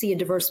need to see a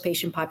diverse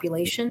patient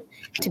population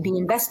to be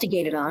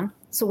investigated on.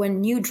 So when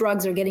new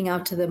drugs are getting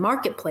out to the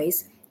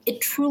marketplace,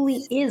 it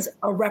truly is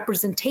a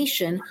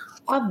representation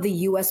of the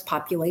U.S.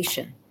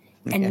 population.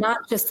 And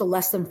not just the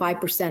less than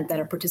 5% that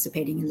are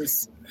participating in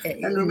this.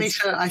 And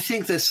Ramita, I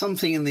think there's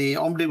something in the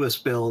omnibus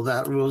bill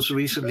that was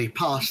recently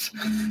passed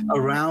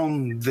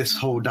around this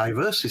whole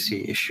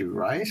diversity issue,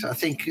 right? I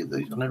think,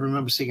 and I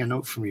remember seeing a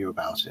note from you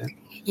about it.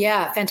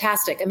 Yeah,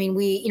 fantastic. I mean,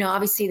 we,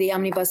 obviously the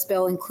omnibus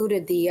bill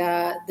included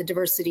the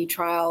diversity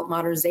trial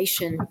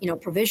modernization,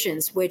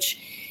 provisions, which,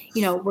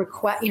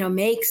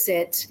 makes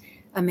it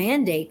a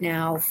mandate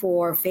now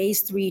for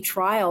phase 3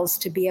 trials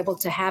to be able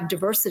to have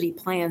diversity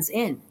plans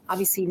in.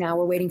 Obviously, now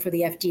we're waiting for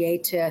the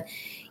FDA to,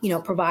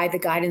 provide the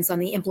guidance on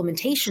the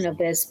implementation of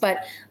this.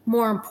 But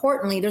more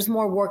importantly, there's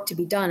more work to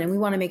be done. And we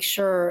want to make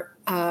sure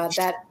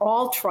that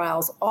all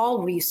trials,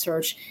 all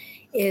research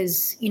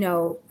is,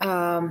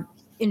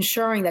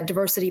 ensuring that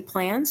diversity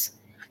plans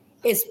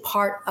is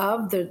part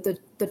of the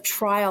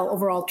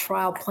overall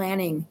trial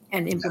planning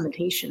and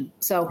implementation.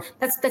 So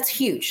that's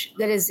huge.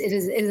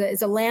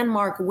 It's a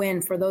landmark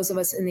win for those of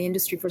us in the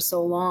industry for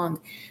so long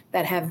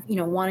that have,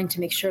 wanting to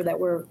make sure that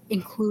we're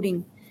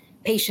including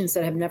patients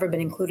that have never been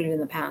included in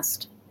the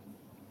past.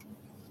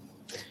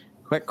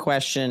 Quick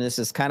question. This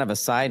is kind of a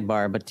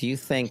sidebar, but do you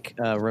think,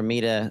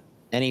 Ramita,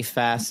 any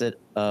facet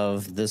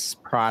of this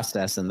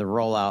process and the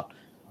rollout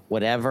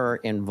would ever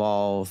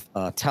involve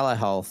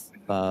telehealth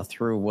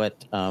through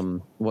what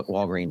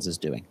Walgreens is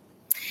doing?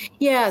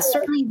 Yeah,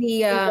 certainly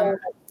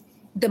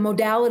the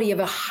modality of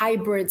a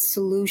hybrid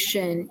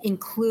solution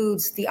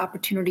includes the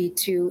opportunity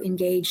to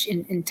engage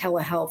in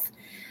telehealth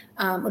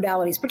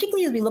modalities,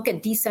 particularly as we look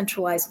at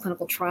decentralized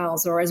clinical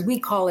trials, or as we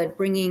call it,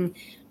 bringing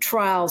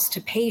trials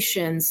to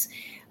patients.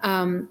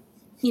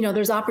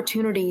 There's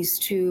opportunities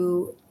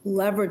to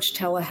leverage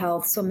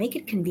telehealth, so make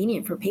it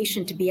convenient for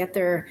patient to be at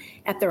their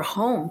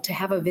home to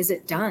have a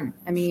visit done.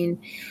 I mean,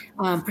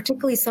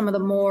 particularly some of the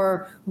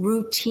more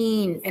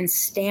routine and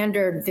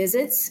standard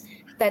visits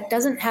that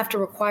doesn't have to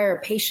require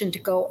a patient to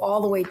go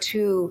all the way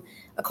to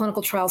a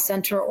clinical trial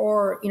center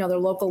or their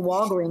local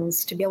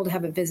Walgreens to be able to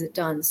have a visit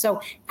done.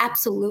 So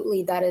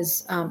absolutely, that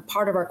is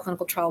part of our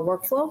clinical trial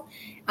workflow,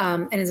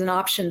 and is an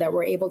option that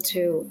we're able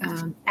to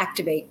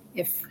activate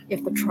if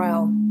the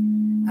trial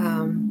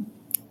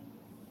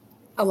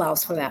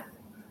allows for that.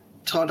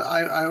 Todd,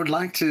 I would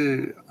like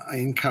to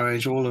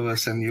encourage all of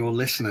us and your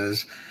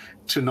listeners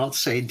to not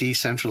say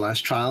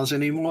decentralized trials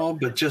anymore,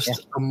 but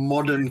just a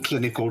modern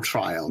clinical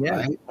trial,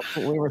 right? That's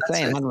what we were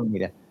saying,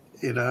 Ramita.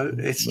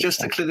 It's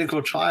just a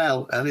clinical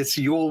trial and it's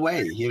your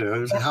way.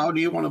 How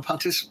do you want to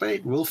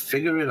participate? We'll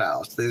figure it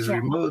out. There's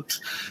remote,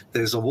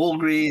 there's a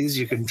Walgreens,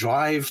 you can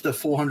drive the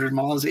 400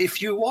 miles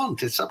if you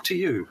want. It's up to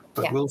you,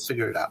 but we'll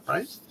figure it out,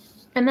 right?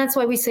 And that's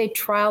why we say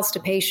trials to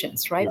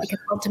patients, right? Because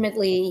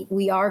ultimately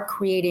we are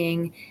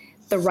creating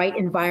the right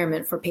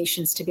environment for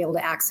patients to be able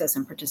to access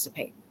and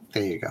participate.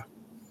 There you go.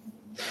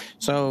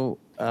 So,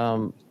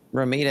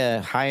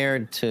 Ramita,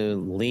 hired to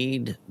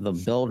lead the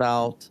build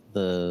out,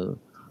 the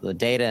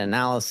data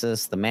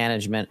analysis, the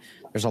management.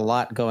 There's a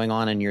lot going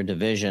on in your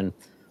division.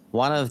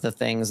 One of the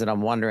things that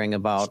I'm wondering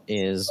about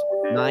is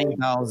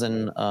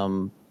 9,000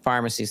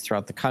 pharmacies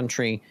throughout the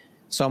country,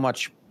 so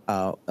much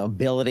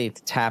ability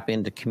to tap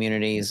into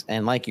communities,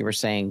 and like you were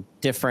saying,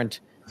 different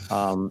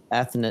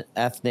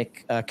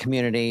ethnic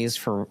communities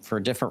for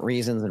different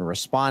reasons, and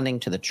responding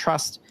to the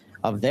trust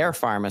of their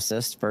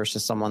pharmacist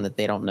versus someone that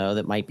they don't know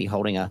that might be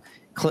holding a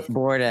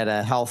clipboard at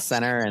a health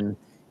center, and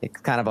it's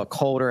kind of a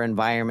colder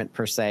environment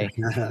per se.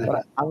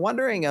 But I'm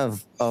wondering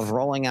of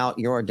rolling out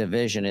your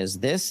division. Is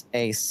this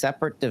a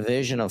separate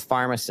division of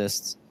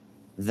pharmacists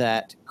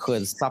that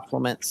could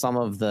supplement some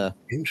of the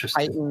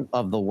heighten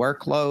of the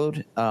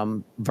workload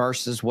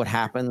versus what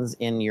happens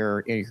in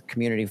your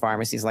community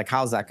pharmacies? Like,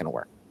 how's that going to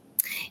work?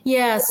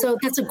 Yeah, so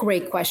that's a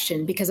great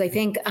question, because I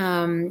think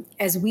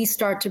as we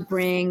start to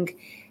bring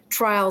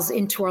trials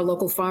into our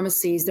local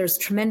pharmacies, there's a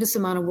tremendous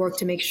amount of work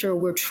to make sure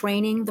we're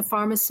training the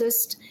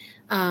pharmacist.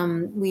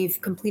 We've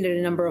completed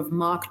a number of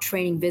mock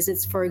training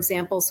visits, for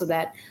example, so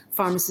that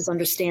pharmacists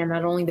understand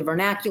not only the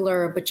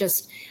vernacular, but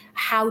just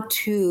how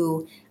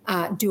to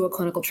do a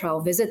clinical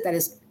trial visit that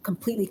is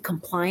completely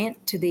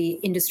compliant to the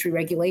industry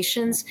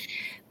regulations.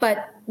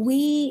 But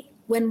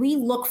when we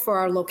look for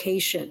our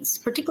locations,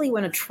 particularly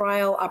when a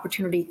trial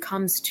opportunity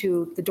comes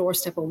to the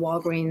doorstep of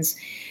Walgreens,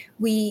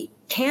 we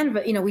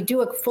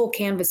do a full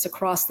canvas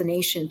across the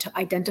nation to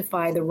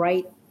identify the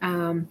right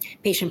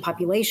patient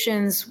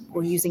populations.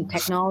 We're using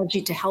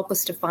technology to help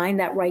us to find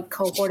that right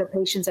cohort of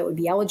patients that would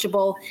be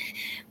eligible.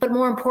 But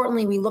more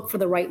importantly, we look for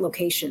the right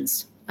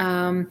locations.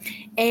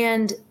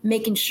 And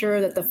making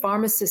sure that the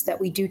pharmacists that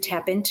we do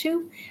tap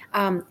into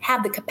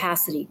have the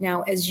capacity.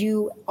 Now, as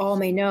you all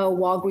may know,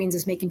 Walgreens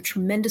is making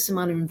tremendous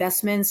amount of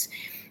investments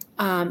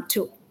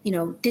to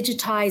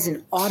digitize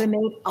and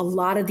automate a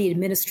lot of the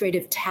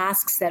administrative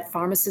tasks that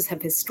pharmacists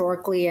have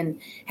historically and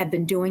have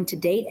been doing to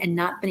date and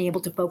not been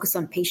able to focus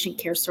on patient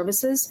care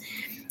services.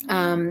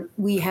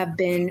 We have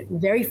been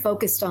very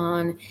focused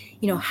on,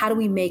 how do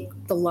we make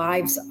the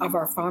lives of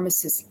our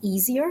pharmacists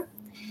easier,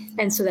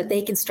 and so that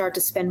they can start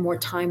to spend more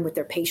time with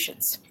their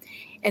patients.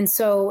 And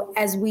so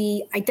as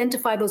we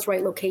identify those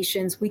right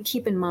locations, we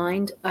keep in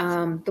mind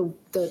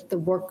the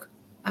work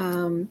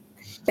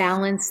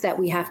balance that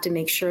we have to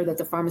make sure that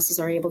the pharmacists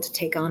are able to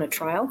take on a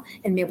trial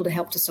and be able to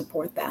help to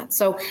support that.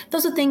 So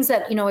those are things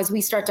that, as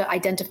we start to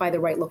identify the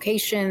right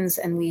locations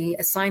and we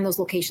assign those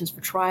locations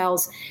for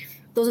trials,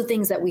 those are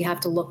things that we have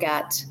to look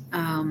at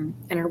and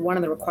are one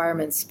of the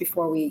requirements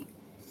before we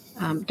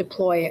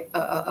deploy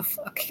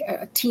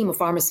a team of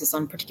pharmacists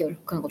on particular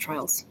clinical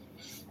trials.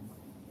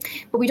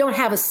 But we don't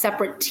have a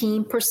separate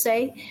team per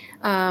se.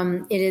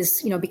 It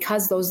is,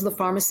 because those are the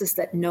pharmacists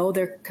that know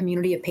their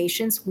community of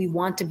patients, we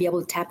want to be able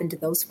to tap into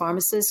those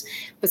pharmacists.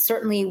 But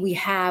certainly we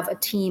have a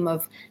team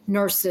of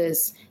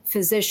nurses,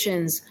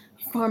 physicians,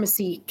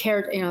 pharmacy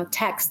care,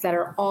 techs that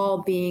are all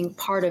being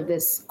part of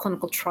this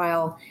clinical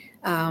trial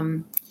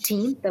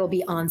team that'll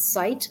be on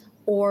site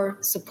or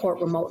support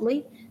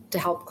remotely to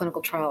help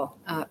clinical trial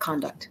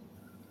conduct.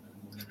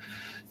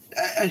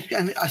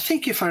 And I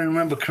think if I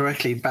remember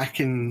correctly, back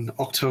in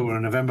October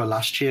and November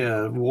last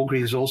year,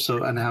 Walgreens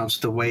also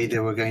announced the way they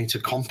were going to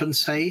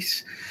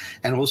compensate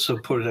and also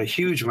put a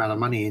huge amount of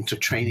money into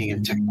training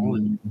and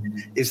technology.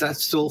 Is that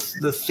still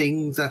the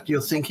thing that you're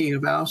thinking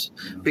about?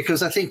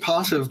 Because I think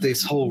part of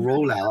this whole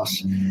rollout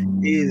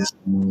is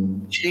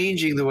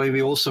changing the way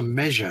we also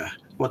measure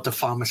what the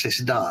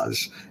pharmacist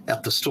does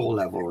at the store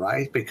level,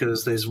 right?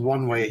 Because there's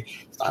one way,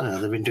 I don't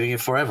know, they've been doing it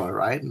forever,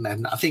 right?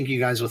 And I think you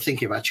guys were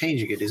thinking about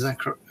changing it. Is that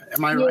correct?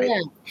 Am I right?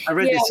 I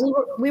read this.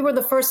 We were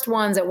the first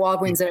ones at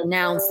Walgreens that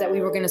announced that we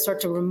were going to start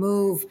to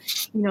remove,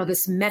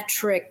 this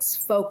metrics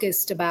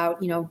focused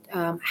about,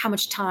 how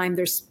much time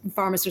their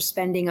pharmacists are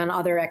spending on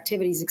other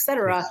activities, et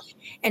cetera,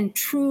 and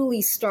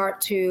truly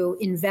start to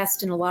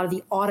invest in a lot of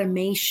the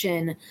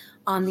automation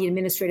on the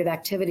administrative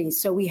activities.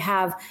 So we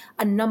have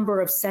a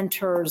number of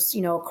centers,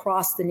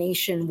 across the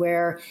nation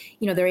where,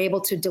 they're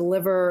able to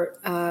deliver,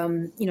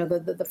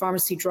 the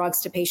pharmacy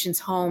drugs to patients'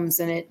 homes,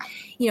 and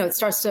it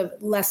starts to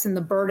lessen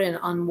the burden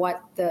on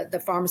what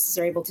the pharmacists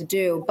are able to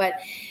do. But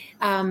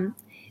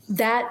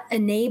that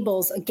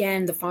enables,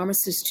 again, the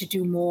pharmacists to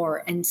do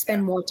more and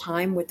spend more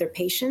time with their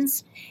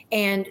patients.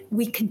 And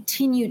we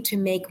continue to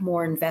make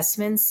more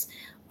investments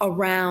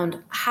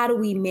around how do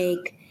we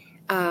make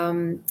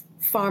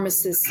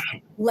pharmacists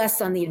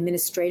less on the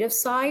administrative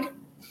side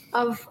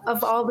of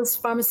all this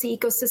pharmacy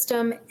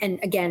ecosystem, and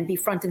again, be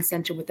front and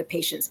center with the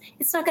patients.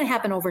 It's not going to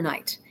happen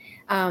overnight.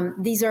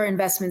 These are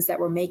investments that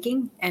we're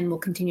making and will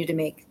continue to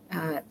make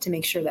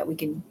sure that we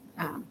can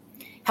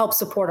help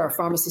support our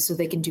pharmacists so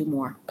they can do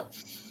more.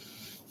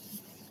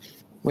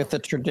 With the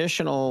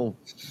traditional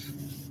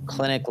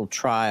clinical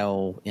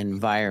trial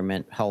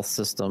environment, health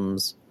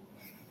systems,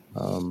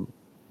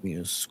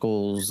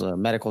 schools,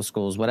 medical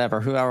schools,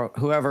 whatever,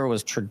 whoever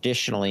was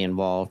traditionally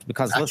involved,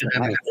 because listen,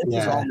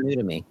 this is all new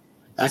to me.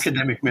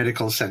 Academic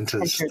medical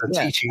centers, the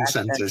teaching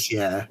centers,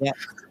 yeah.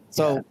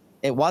 So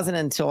it wasn't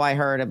until I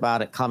heard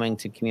about it coming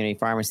to community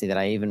pharmacy that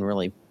I even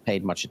really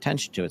paid much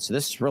attention to it. So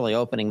this is really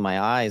opening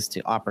my eyes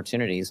to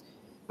opportunities.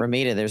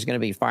 Ramita, there's going to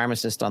be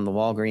pharmacists on the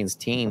Walgreens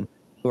team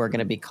who are going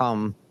to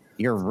become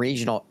your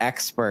regional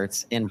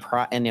experts and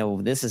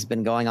this has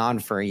been going on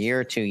for a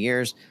year, 2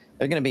 years.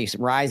 They're going to be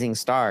rising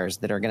stars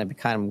that are going to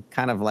become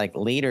kind of like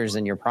leaders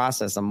in your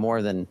process. I'm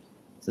more than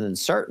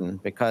certain,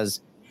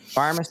 because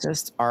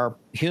pharmacists are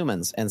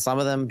humans, and some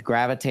of them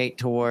gravitate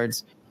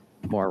towards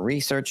more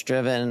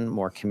research-driven,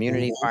 more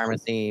community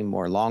pharmacy,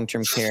 more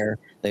long-term care.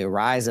 The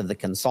rise of the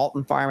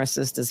consultant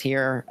pharmacist is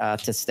here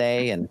to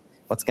stay, and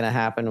what's going to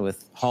happen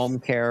with home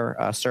care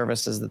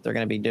services that they're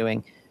going to be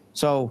doing.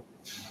 So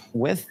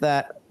with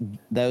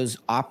those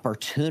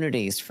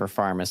opportunities for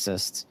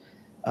pharmacists,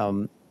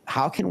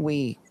 how can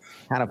we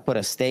kind of put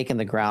a stake in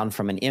the ground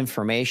from an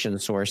information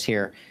source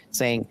here,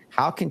 saying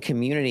how can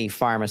community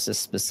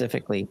pharmacists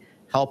specifically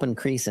help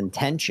increase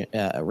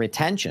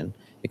retention?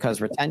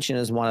 Because retention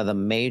is one of the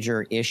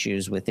major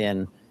issues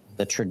within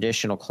the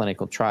traditional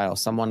clinical trial.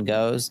 Someone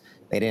goes,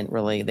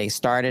 they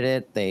started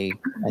it,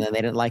 and then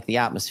they didn't like the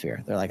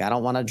atmosphere. They're like, I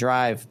don't want to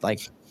drive,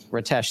 like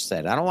Ritesh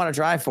said, I don't want to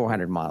drive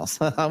 400 miles.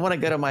 I want to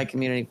go to my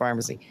community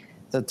pharmacy.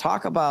 So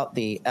talk about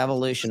the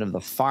evolution of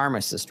the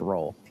pharmacist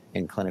role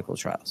in clinical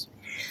trials.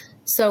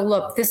 So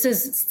look, this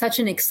is such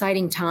an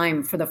exciting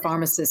time for the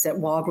pharmacists at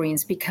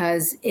Walgreens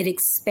because it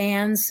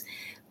expands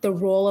the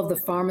role of the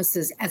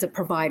pharmacist as a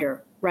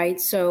provider, right?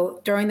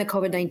 So during the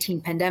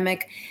COVID-19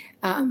 pandemic,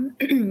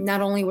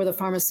 not only were the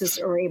pharmacists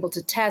able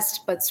to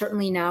test, but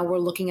certainly now we're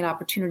looking at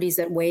opportunities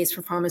at ways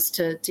for pharmacists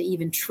to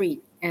even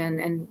treat.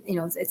 And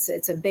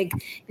it's a big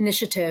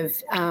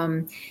initiative, at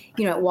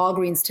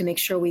Walgreens to make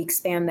sure we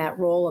expand that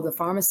role of the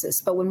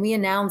pharmacist. But when we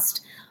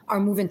announced our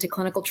move into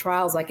clinical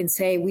trials, I can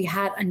say we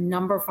had a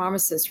number of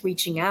pharmacists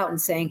reaching out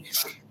and saying,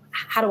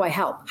 how do I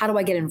help? How do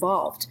I get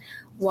involved?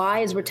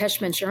 Why, as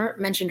Ritesh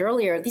mentioned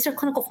earlier, these are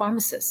clinical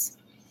pharmacists.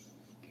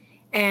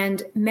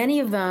 And many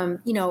of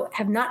them,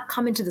 have not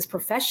come into this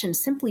profession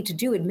simply to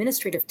do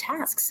administrative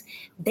tasks.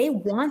 They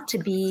want to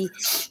be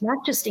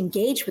not just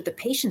engaged with the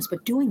patients,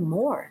 but doing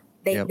more.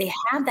 They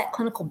have that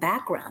clinical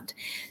background.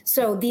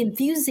 So the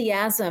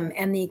enthusiasm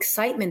and the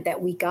excitement that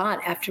we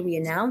got after we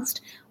announced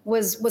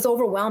was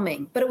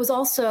overwhelming, but it was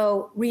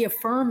also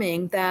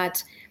reaffirming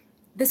that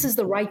this is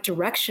the right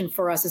direction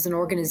for us as an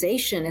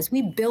organization as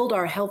we build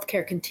our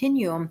healthcare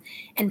continuum,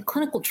 and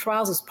clinical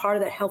trials is part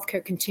of that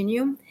healthcare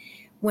continuum.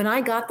 When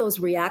I got those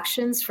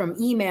reactions from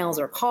emails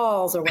or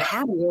calls or what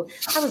have you,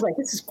 I was like,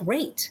 this is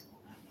great.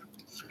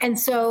 And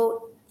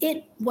so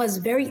it was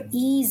very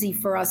easy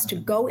for us to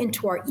go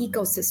into our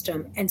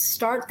ecosystem and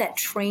start that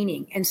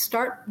training and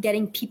start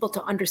getting people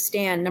to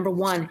understand, number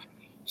one,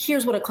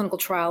 here's what a clinical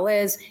trial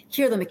is,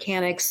 here are the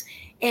mechanics.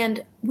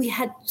 And we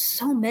had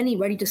so many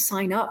ready to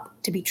sign up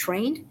to be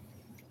trained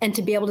and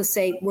to be able to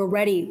say, we're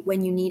ready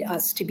when you need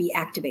us to be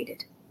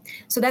activated.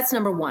 So that's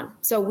number one.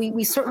 So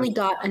we certainly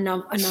got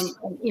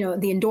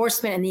the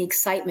endorsement and the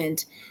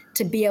excitement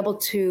to be able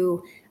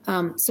to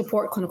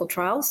support clinical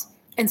trials.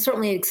 And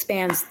certainly it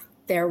expands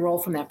their role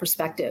from that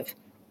perspective.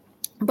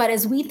 But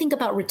as we think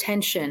about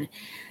retention,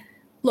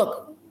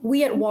 look,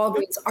 we at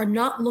Walgreens are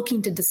not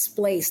looking to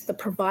displace the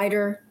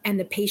provider and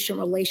the patient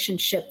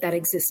relationship that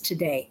exists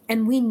today.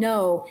 And we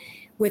know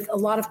with a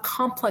lot of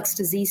complex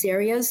disease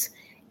areas,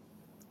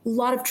 a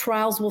lot of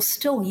trials will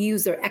still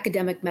use their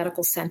academic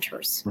medical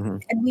centers.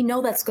 And we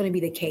know that's going to be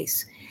the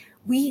case.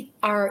 We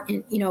are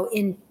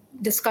in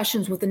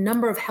discussions with a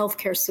number of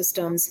healthcare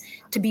systems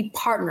to be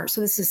partners.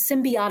 So this is a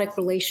symbiotic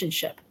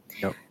relationship.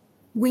 Yep.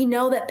 We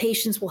know that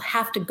patients will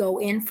have to go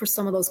in for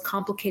some of those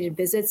complicated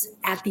visits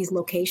at these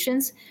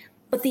locations.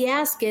 But the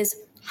ask is,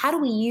 how do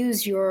we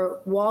use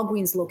your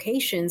Walgreens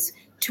locations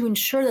to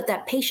ensure that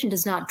that patient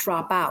does not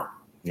drop out?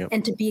 Yep.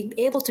 And to be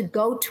able to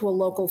go to a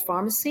local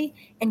pharmacy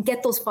and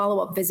get those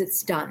follow-up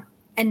visits done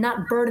and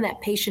not burden that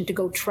patient to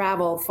go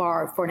travel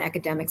far for an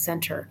academic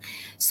center.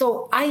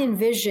 So I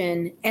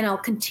envision, and I'll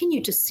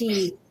continue to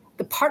see,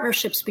 the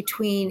partnerships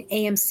between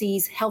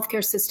AMC's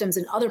healthcare systems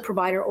and other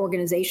provider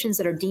organizations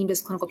that are deemed as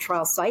clinical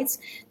trial sites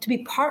to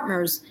be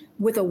partners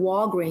with a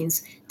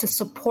Walgreens to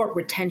support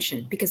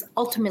retention, because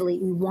ultimately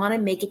we want to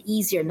make it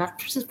easier, not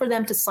just for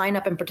them to sign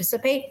up and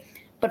participate,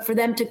 but for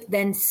them to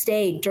then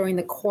stay during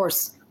the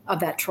course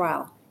of that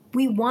trial.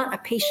 We want a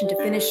patient to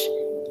finish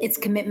its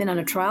commitment on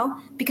a trial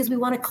because we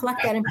want to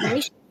collect that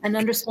information and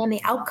understand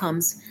the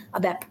outcomes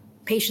of that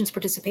patient's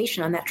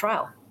participation on that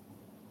trial.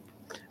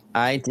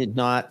 I did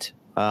not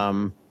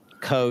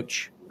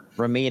coach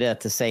Ramita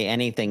to say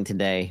anything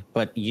today,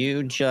 but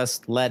you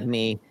just led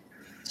me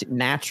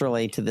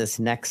naturally to this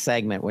next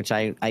segment, which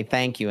I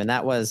thank you. And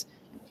that was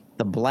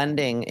the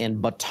blending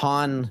and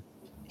baton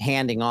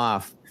handing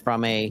off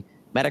from a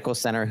medical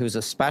center who's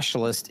a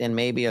specialist in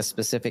maybe a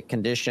specific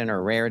condition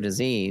or rare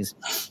disease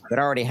that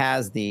already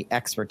has the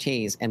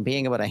expertise, and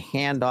being able to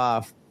hand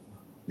off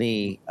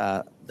the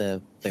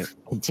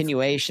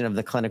continuation of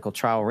the clinical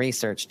trial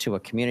research to a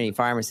community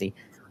pharmacy.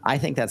 I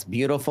think that's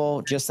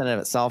beautiful just in and of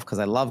itself, because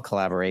I love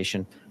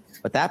collaboration.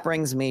 But that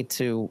brings me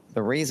to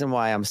the reason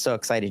why I'm so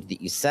excited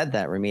that you said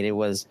that, Ramita,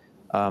 was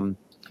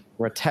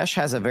Ritesh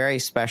has a very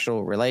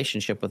special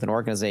relationship with an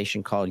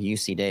organization called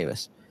UC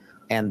Davis,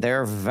 and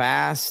their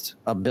vast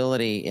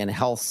ability in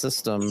health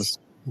systems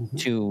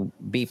to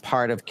be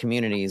part of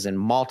communities in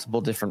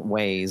multiple different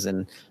ways.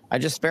 And I'm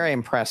just very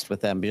impressed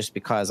with them, just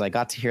because I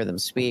got to hear them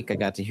speak. I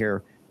got to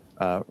hear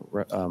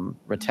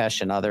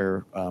Ritesh and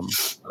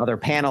other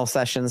panel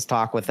sessions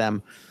talk with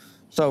them.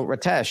 So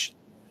Ritesh,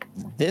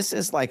 this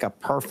is like a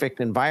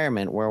perfect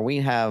environment where we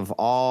have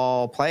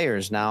all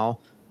players now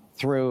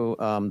through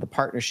the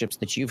partnerships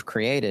that you've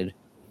created.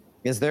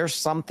 Is there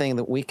something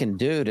that we can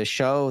do to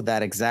show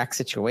that exact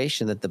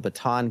situation, that the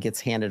baton gets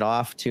handed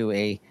off to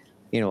a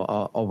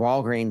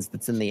Walgreens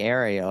that's in the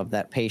area of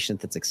that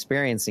patient that's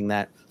experiencing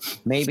that,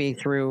 maybe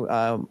through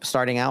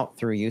starting out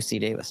through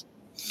UC Davis?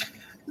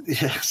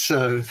 Yeah,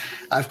 so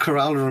I've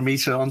corralled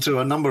Ramita onto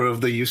a number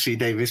of the UC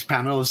Davis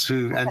panels,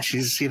 and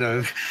she's,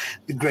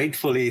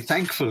 thankfully,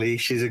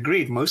 she's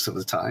agreed most of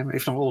the time,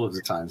 if not all of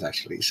the times,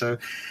 actually. So,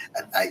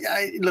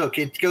 look,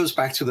 it goes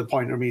back to the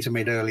point Ramita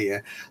made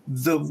earlier.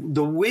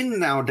 The win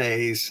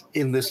nowadays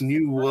in this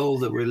new world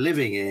that we're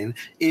living in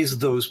is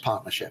those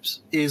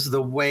partnerships, is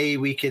the way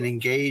we can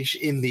engage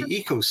in the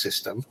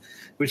ecosystem,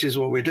 which is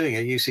what we're doing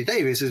at UC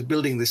Davis, is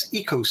building this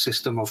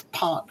ecosystem of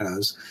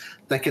partners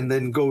that can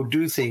then go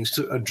do things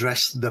to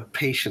address the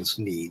patient's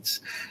needs.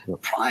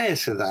 Prior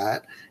to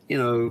that,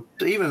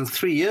 even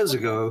 3 years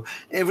ago,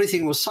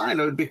 everything was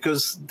siloed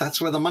because that's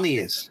where the money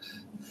is,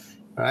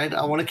 right?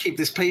 I want to keep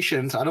this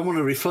patient. I don't want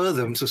to refer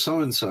them to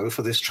so-and-so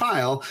for this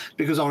trial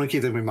because I want to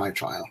keep them in my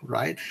trial,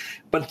 right?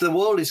 But the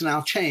world is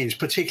now changed,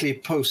 particularly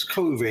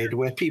post-COVID,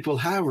 where people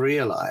have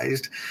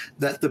realized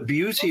that the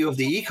beauty of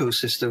the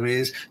ecosystem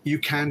is you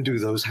can do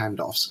those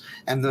handoffs,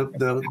 and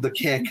the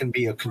care can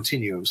be a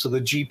continuum. So the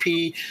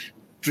GP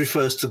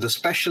refers to the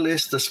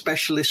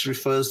specialist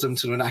refers them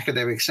to an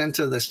academic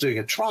center that's doing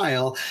a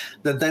trial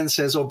that then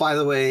says, oh, by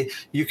the way,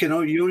 you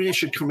only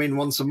should come in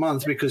once a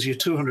month because you're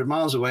 200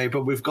 miles away,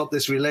 but we've got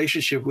this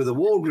relationship with a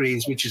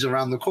Walgreens, which is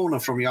around the corner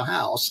from your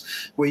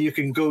house, where you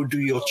can go do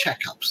your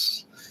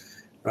checkups,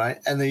 right?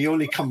 And then you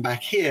only come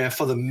back here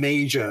for the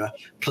major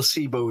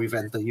placebo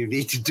event that you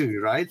need to do,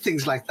 right?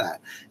 Things like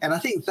that. And I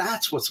think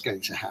that's what's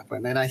going to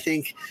happen. And I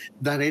think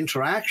that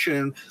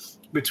interaction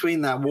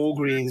between that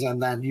Walgreens and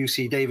that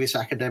UC Davis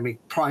academic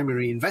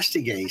primary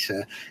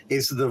investigator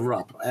is the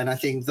rub. And I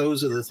think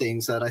those are the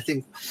things that I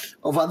think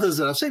of others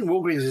that I've seen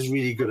Walgreens is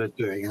really good at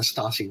doing and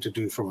starting to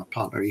do from a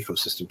partner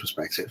ecosystem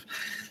perspective.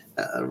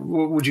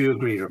 Would you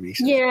agree, Ramita?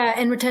 Yeah,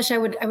 and Ritesh, I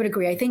would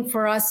agree. I think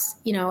for us,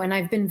 and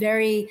I've been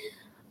very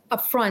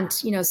upfront,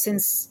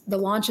 since the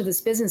launch of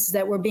this business, is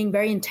that we're being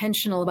very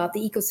intentional about the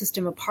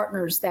ecosystem of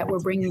partners that we're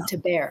bringing to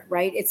bear,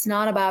 right? It's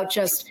not about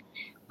just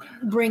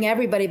bring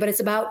everybody, but it's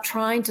about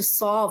trying to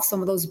solve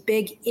some of those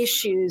big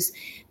issues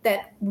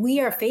that we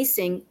are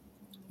facing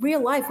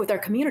real life with our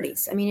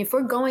communities. I mean, if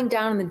we're going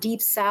down in the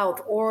deep South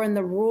or in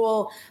the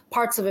rural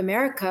parts of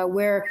America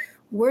where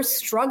we're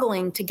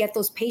struggling to get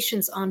those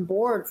patients on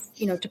board,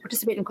 to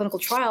participate in clinical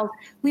trials,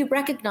 we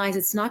recognize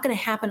it's not going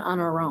to happen on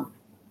our own.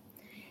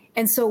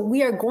 And so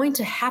we are going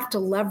to have to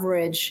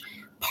leverage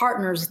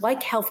partners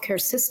like healthcare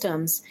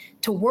systems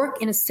to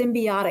work in a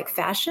symbiotic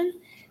fashion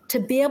to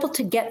be able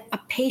to get a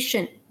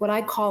patient, what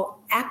I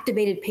call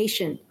activated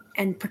patient,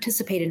 and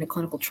participate in a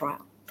clinical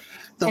trial.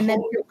 Then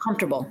feel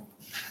comfortable.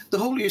 The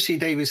whole UC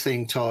Davis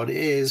thing, Todd,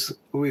 is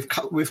we've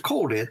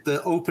called it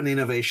the Open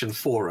Innovation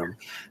Forum.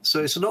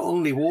 So it's not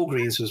only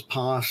Walgreens as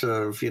part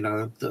of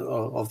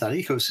of that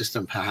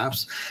ecosystem,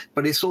 perhaps,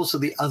 but it's also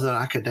the other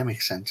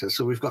academic centers.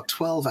 So we've got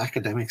 12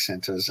 academic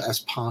centers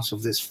as part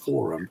of this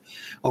forum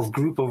of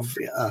group of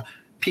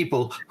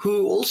people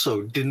who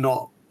also did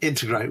not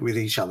integrate with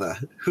each other,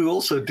 who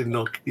also did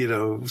not,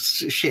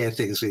 share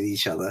things with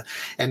each other.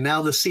 And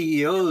now the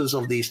CEOs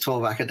of these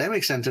 12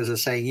 academic centers are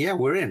saying, yeah,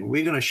 we're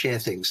going to share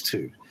things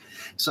too.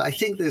 So I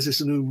think there's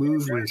this new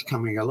movement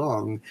coming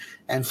along.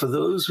 And for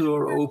those who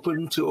are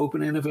open to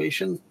open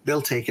innovation,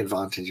 they'll take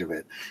advantage of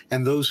it.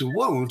 And those who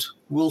won't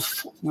will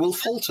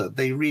falter.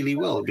 They really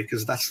will,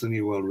 because that's the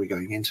new world we're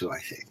going into, I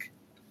think.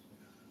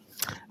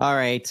 All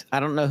right. I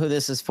don't know who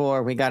this is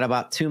for. We got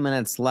about 2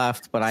 minutes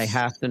left, but I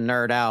have to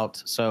nerd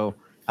out. So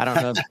I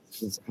don't know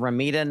if it's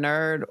Ramita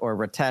nerd or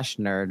Ritesh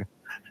nerd,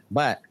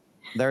 but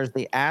there's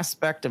the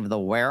aspect of the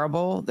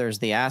wearable. There's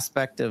the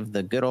aspect of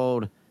the good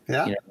old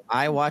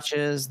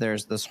iWatches.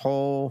 There's this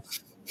whole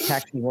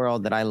tech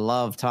world that I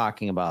love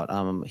talking about.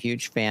 I'm a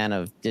huge fan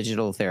of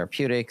digital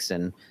therapeutics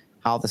and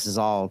how this is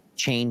all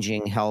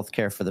changing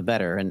healthcare for the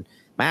better, and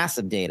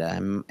massive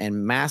data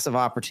and massive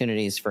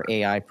opportunities for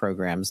AI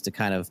programs to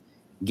kind of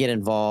get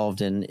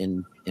involved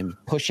in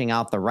pushing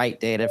out the right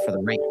data for the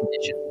right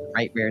condition,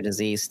 right rare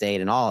disease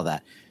state, and all of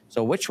that.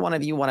 So which one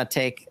of you want to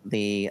take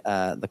the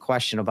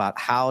question about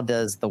how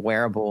does the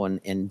wearable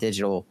and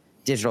digital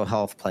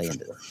health play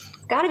into this?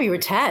 Got to be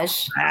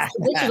Ritesh,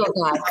 the digital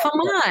guy. Come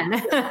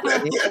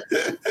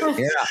on.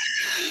 Yeah.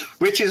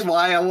 Which is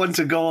why I want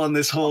to go on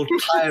this whole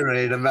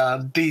tirade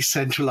about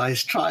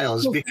decentralized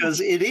trials,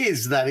 because it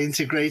is that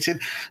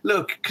integrated.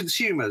 Look,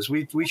 consumers,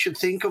 we should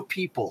think of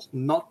people,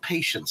 not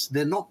patients.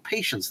 They're not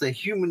patients. They're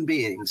human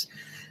beings.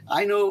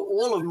 I know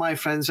all of my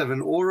friends have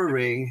an Oura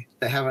Ring.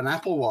 They have an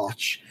Apple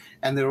Watch.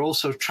 And they're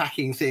also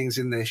tracking things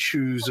in their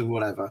shoes and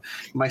whatever.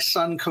 My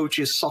son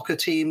coaches soccer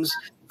teams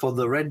for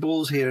the Red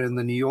Bulls here in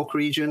the New York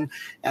region,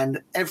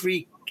 and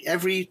every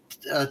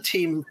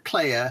team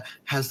player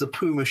has the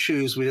Puma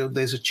shoes where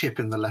there's a chip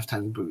in the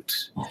left-hand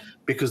boot,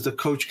 because the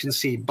coach can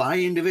see by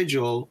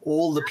individual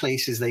all the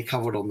places they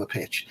covered on the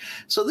pitch.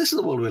 So this is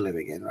the world we're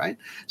living in, right?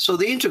 So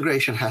the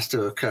integration has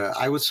to occur.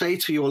 I would say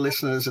to your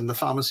listeners and the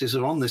pharmacists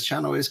who are on this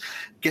channel is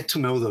get to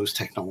know those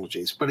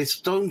technologies, but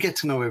don't get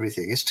to know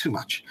everything. It's too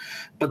much.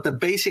 But the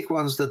basic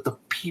ones that the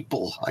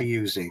people are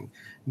using,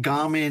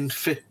 Garmin,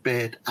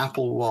 Fitbit,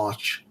 Apple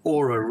Watch,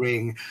 Oura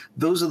Ring,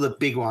 those are the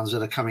big ones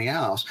that are coming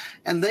out.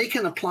 And they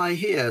can apply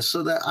here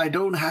so that I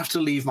don't have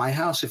to leave my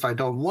house if I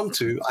don't want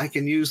to. I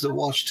can use the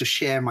watch to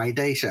share my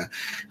data.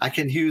 I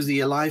can use the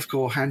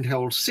AliveCore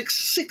handheld,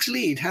 six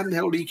lead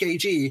handheld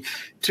EKG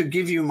to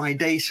give you my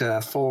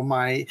data for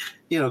my,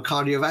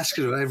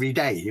 cardiovascular every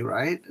day,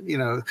 right?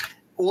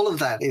 All of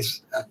that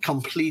is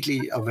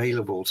completely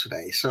available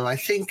today. So I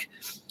think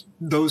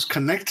those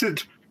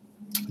connected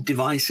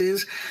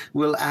devices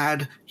will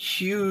add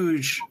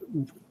huge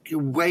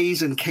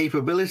ways and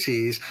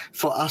capabilities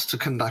for us to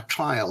conduct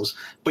trials,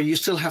 but you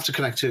still have to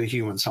connect to a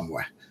human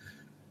somewhere.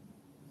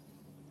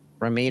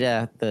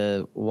 Ramita,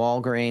 the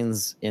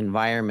Walgreens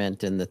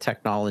environment and the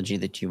technology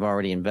that you've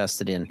already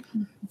invested in,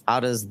 how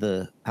does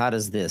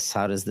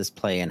this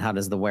play, and how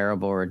does the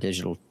wearable or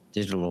digital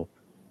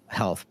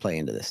health play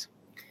into this?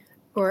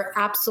 We're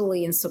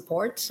absolutely in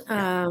support.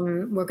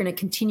 We're going to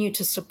continue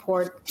to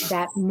support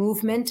that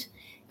movement.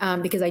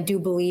 Because I do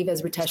believe,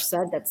 as Ritesh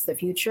said, that's the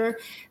future.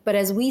 But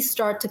as we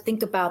start to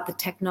think about the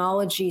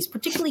technologies,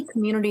 particularly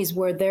communities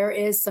where there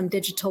is some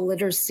digital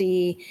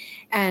literacy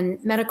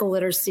and medical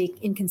literacy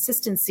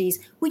inconsistencies,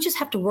 we just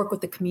have to work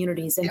with the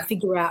communities and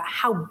figure out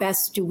how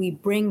best do we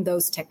bring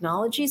those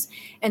technologies.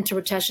 And to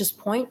Ritesh's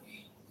point,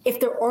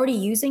 if they're already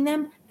using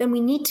them, then we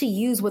need to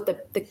use what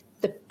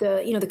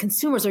the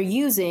consumers are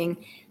using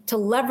to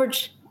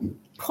leverage,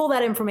 pull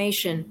that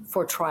information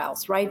for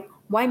trials, right?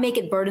 Why make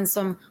it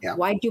burdensome? Yeah.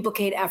 Why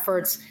duplicate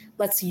efforts?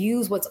 Let's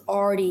use what's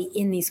already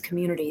in these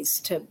communities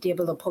to be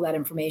able to pull that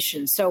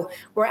information. So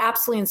we're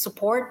absolutely in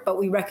support, but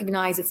we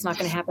recognize it's not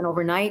going to happen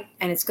overnight,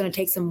 and it's going to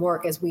take some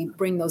work as we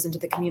bring those into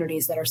the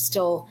communities that are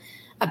still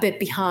a bit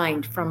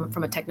behind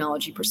from a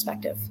technology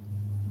perspective.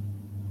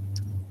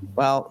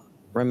 Well,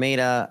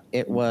 Ramita,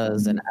 it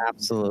was an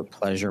absolute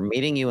pleasure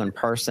meeting you in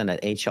person at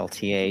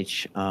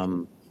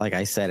HLTH. Like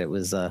I said, it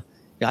was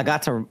I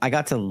got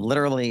to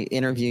literally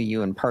interview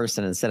you in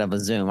person instead of a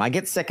Zoom. I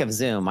get sick of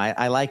Zoom.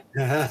 I like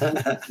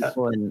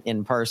people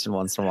in person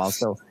once in a while.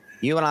 So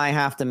you and I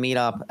have to meet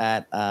up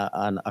at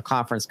a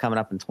conference coming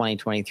up in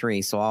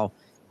 2023. So I'll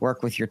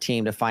work with your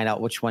team to find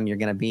out which one you're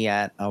going to be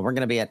at. We're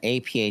going to be at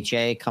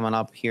APHA coming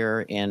up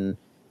here in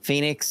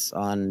Phoenix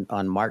on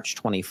March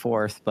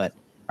 24th. But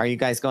are you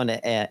guys going to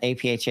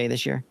APHA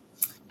this year?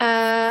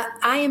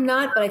 I am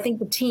not, but I think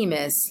the team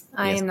is.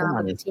 I am not,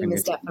 but the team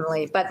is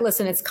definitely. But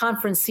listen, it's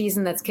conference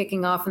season that's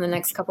kicking off in the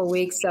next couple of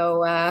weeks,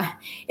 so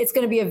it's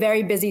going to be a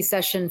very busy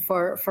session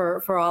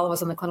for all of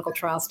us on the clinical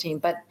trials team.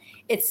 But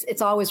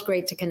it's always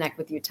great to connect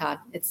with you, Todd.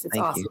 It's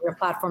awesome. Your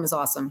platform is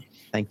awesome.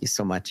 Thank you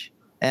so much.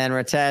 And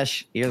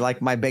Ritesh, you're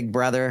like my big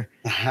brother.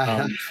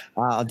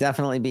 I'll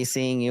definitely be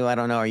seeing you. I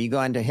don't know. Are you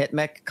going to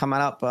HITMIC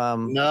coming up?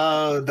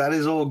 No, that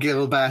is all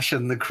Gil Bash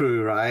and the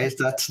crew, right?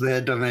 That's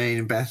their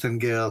domain, Beth and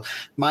Gil.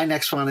 My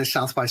next one is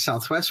South by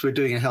Southwest. We're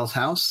doing a health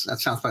house at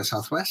South by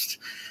Southwest.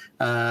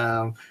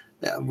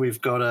 We've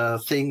got a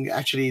thing,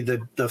 actually,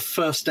 the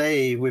first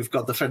day, we've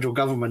got the federal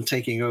government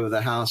taking over the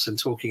house and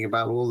talking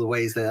about all the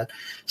ways that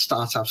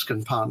startups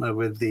can partner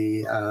with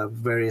the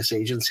various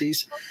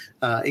agencies,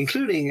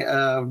 including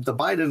the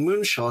Biden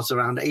moonshots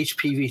around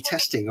HPV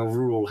testing of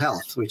rural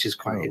health, which is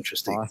quite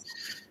interesting.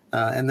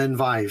 Awesome. And then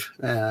Vive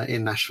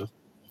in Nashville.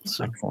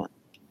 So. Excellent.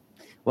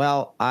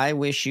 Well, I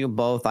wish you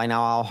both, I know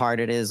how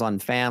hard it is on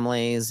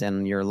families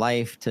and your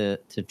life to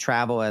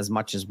travel as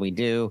much as we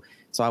do.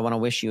 So I want to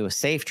wish you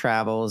safe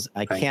travels.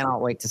 I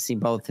cannot wait to see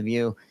both of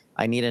you.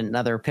 I need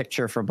another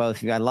picture for both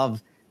of you. I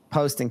love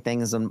posting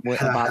things about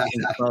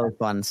you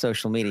both on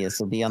social media.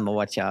 So be on the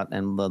watch out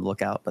and the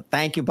lookout. But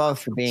thank you both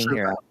for being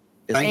here.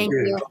 Thank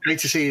you. Great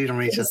to see you,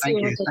 Namrita.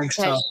 Thank you. Thanks,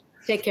 Tom.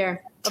 Take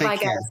care. Bye-bye,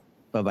 guys.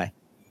 Bye-bye.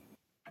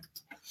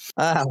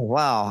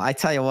 Wow. I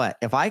tell you what,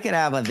 if I could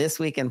have a This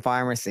Week in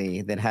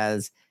Pharmacy that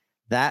has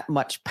that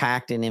much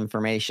packed in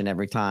information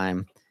every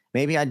time,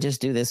 maybe I'd just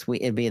do this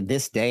week. It'd be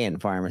This Day in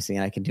Pharmacy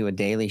and I could do a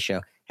daily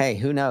show. Hey,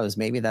 who knows?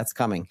 Maybe that's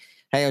coming.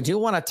 Hey, I do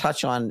want to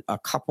touch on a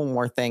couple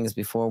more things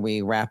before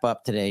we wrap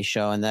up today's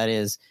show. And that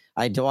is,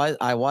 I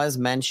was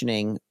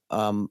mentioning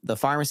the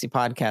Pharmacy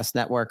Podcast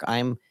Network.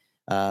 I'm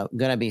going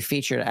to be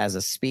featured as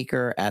a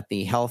speaker at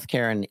the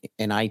Healthcare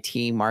and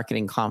IT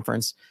Marketing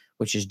Conference,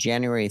 which is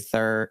January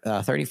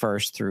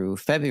 31st through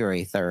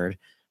February 3rd.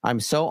 I'm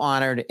so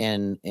honored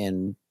and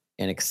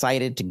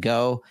excited to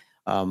go.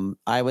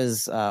 I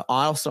was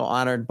also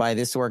honored by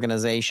this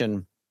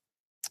organization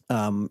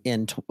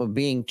in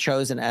being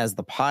chosen as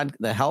the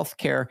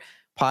Healthcare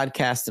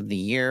Podcast of the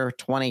Year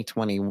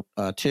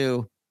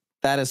 2022.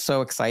 That is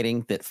so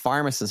exciting that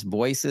pharmacist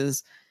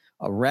voices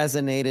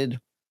resonated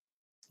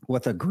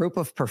with a group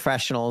of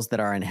professionals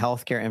that are in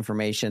healthcare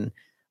information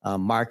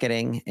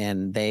marketing,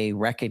 and they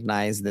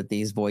recognize that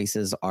these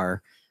voices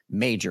are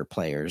major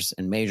players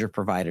and major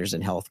providers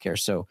in healthcare.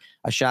 So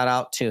a shout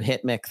out to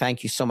HITMIC.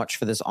 Thank you so much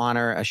for this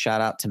honor. A shout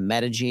out to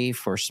Medigy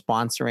for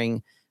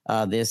sponsoring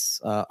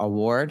this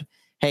award.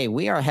 Hey,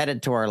 we are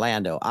headed to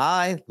Orlando.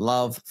 I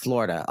love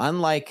Florida.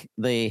 Unlike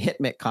the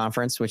HITMIC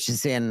conference, which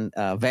is in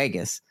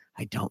Vegas,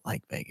 I don't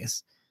like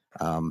Vegas.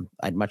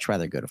 I'd much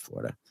rather go to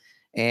Florida.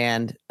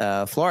 And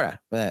Florida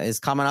is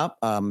coming up.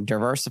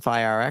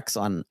 Diversify RX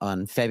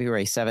on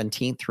February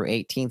 17th through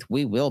 18th.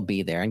 We will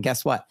be there. And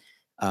guess what?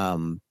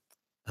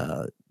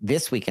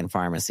 This Week in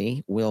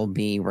Pharmacy will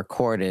be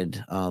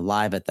recorded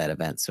live at that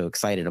event. So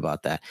excited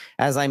about that.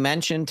 As I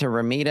mentioned to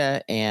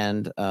Ramita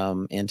and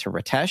to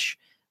Ritesh,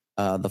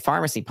 the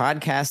Pharmacy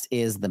Podcast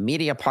is the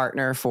media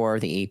partner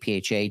for the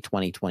APHA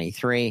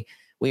 2023.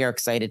 We are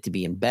excited to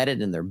be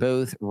embedded in their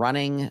booth,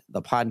 running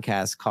the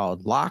podcast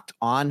called Locked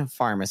On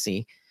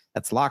Pharmacy.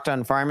 That's Locked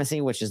On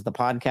Pharmacy, which is the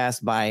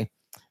podcast by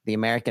the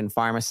American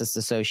Pharmacists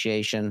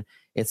Association.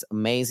 It's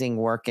amazing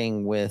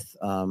working with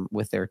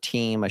their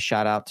team. A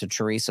shout out to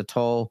Teresa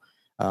Toll,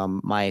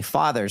 my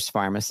father's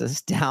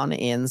pharmacist down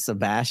in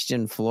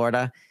Sebastian,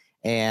 Florida,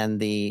 and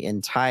the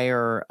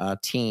entire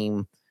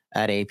team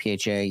at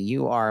APHA.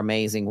 You are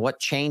amazing. What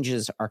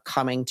changes are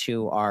coming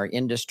to our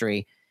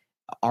industry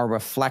are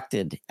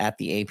reflected at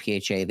the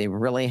APHA. They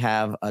really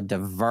have a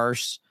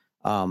diverse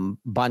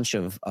bunch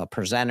of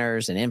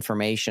presenters and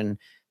information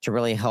to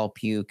really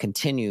help you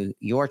continue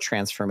your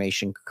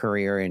transformation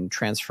career and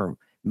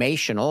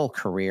transformational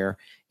career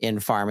in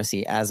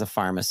pharmacy as a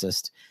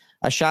pharmacist.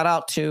 A shout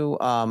out to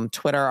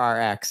Twitter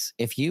RX.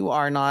 If you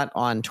are not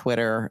on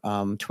Twitter,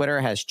 Twitter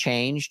has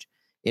changed.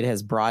 It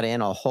has brought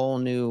in a whole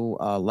new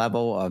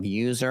level of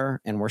user,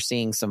 and we're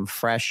seeing some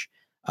fresh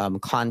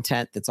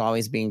content that's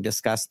always being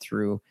discussed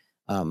through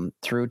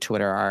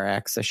Twitter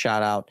RX. A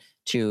shout out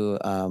to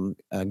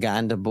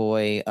Ganda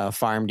Boy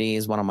PharmD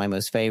is one of my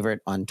most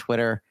favorite on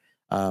Twitter.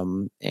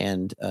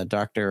 And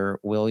Dr.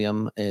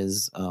 William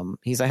is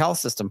he's a health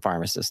system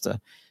pharmacist.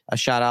 A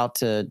shout out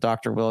to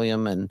Dr.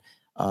 William, and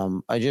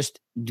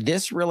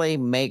this really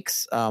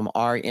makes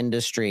our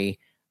industry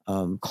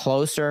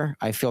closer.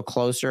 I feel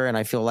closer, and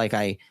I feel like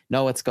I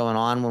know what's going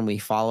on when we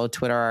follow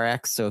Twitter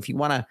RX. So if you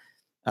want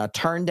to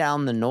turn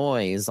down the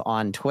noise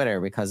on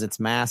Twitter, because it's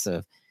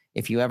massive,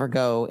 if you ever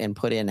go and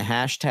put in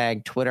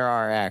hashtag Twitter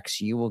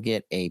RX, you will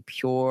get a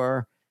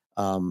pure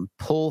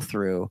pull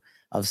through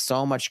of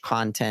so much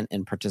content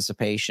and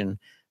participation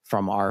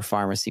from our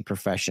pharmacy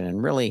profession,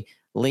 and really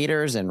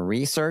leaders in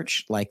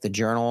research like the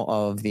Journal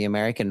of the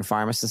American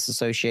Pharmacists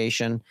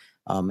Association,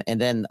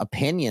 and then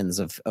opinions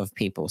of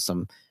people,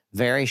 some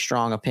very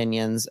strong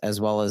opinions,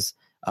 as well as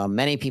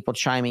many people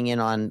chiming in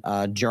on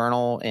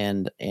journal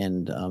and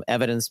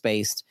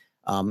evidence-based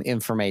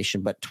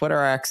information. But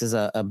TwitterX is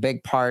a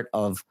big part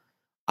of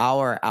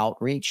our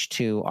outreach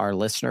to our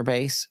listener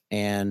base,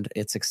 and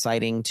it's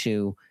exciting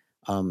to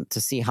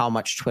see how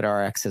much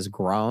TwitterX has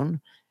grown.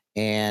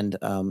 And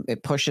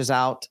it pushes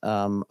out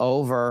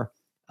over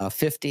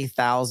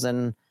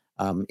 50,000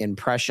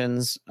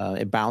 impressions,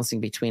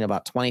 bouncing between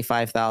about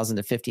 25,000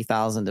 to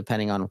 50,000,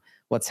 depending on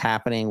what's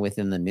happening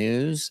within the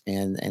news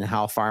and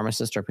how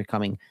pharmacists are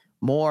becoming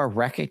more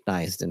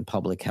recognized in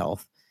public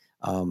health.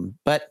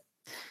 But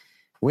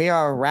we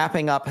are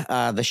wrapping up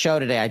the show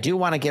today. I do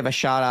want to give a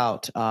shout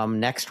out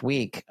next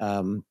week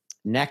in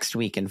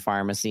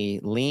pharmacy.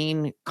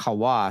 Lean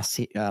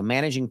Kawas,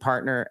 managing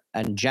partner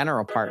and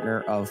general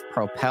partner of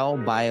Propel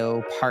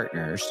Bio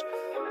Partners.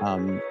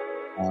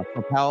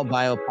 Propel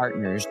Bio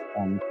Partners.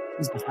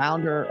 He's the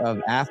founder of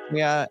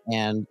Athria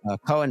and a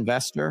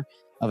co-investor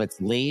of its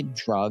lead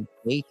drug,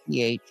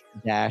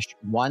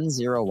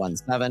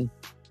 ATH-1017,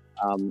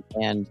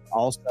 and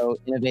also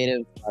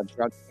innovative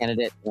drug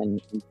candidate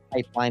in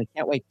pipeline.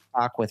 Can't wait to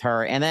talk with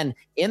her. And then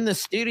in the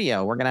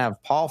studio, we're going to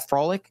have Paul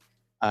Froelich,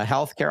 a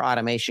healthcare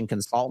automation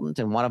consultant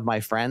and one of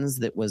my friends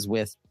that was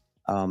with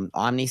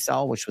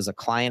Omnicell, which was a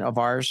client of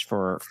ours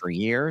for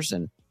years.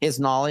 And his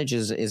knowledge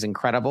is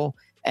incredible.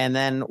 And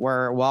then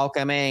we're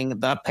welcoming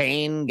the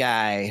pain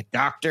guy,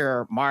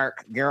 Dr.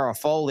 Mark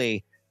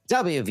Garofoli,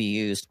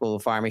 WVU School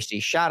of Pharmacy.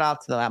 Shout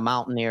out to the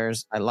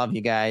Mountaineers. I love you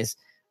guys.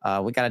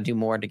 We got to do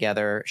more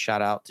together.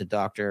 Shout out to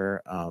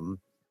Dr.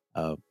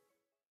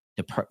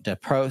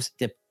 Depros.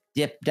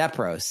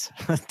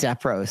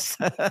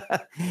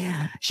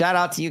 Shout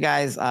out to you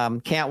guys.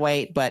 Can't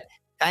wait. But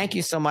thank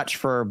you so much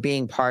for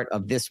being part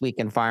of This Week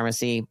in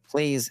Pharmacy.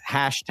 Please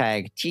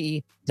hashtag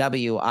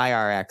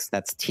TWIRX.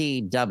 That's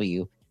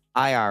TWIRX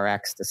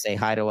to say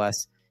hi to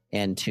us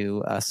and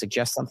to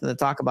suggest something to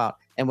talk about.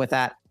 And with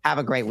that, have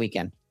a great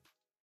weekend.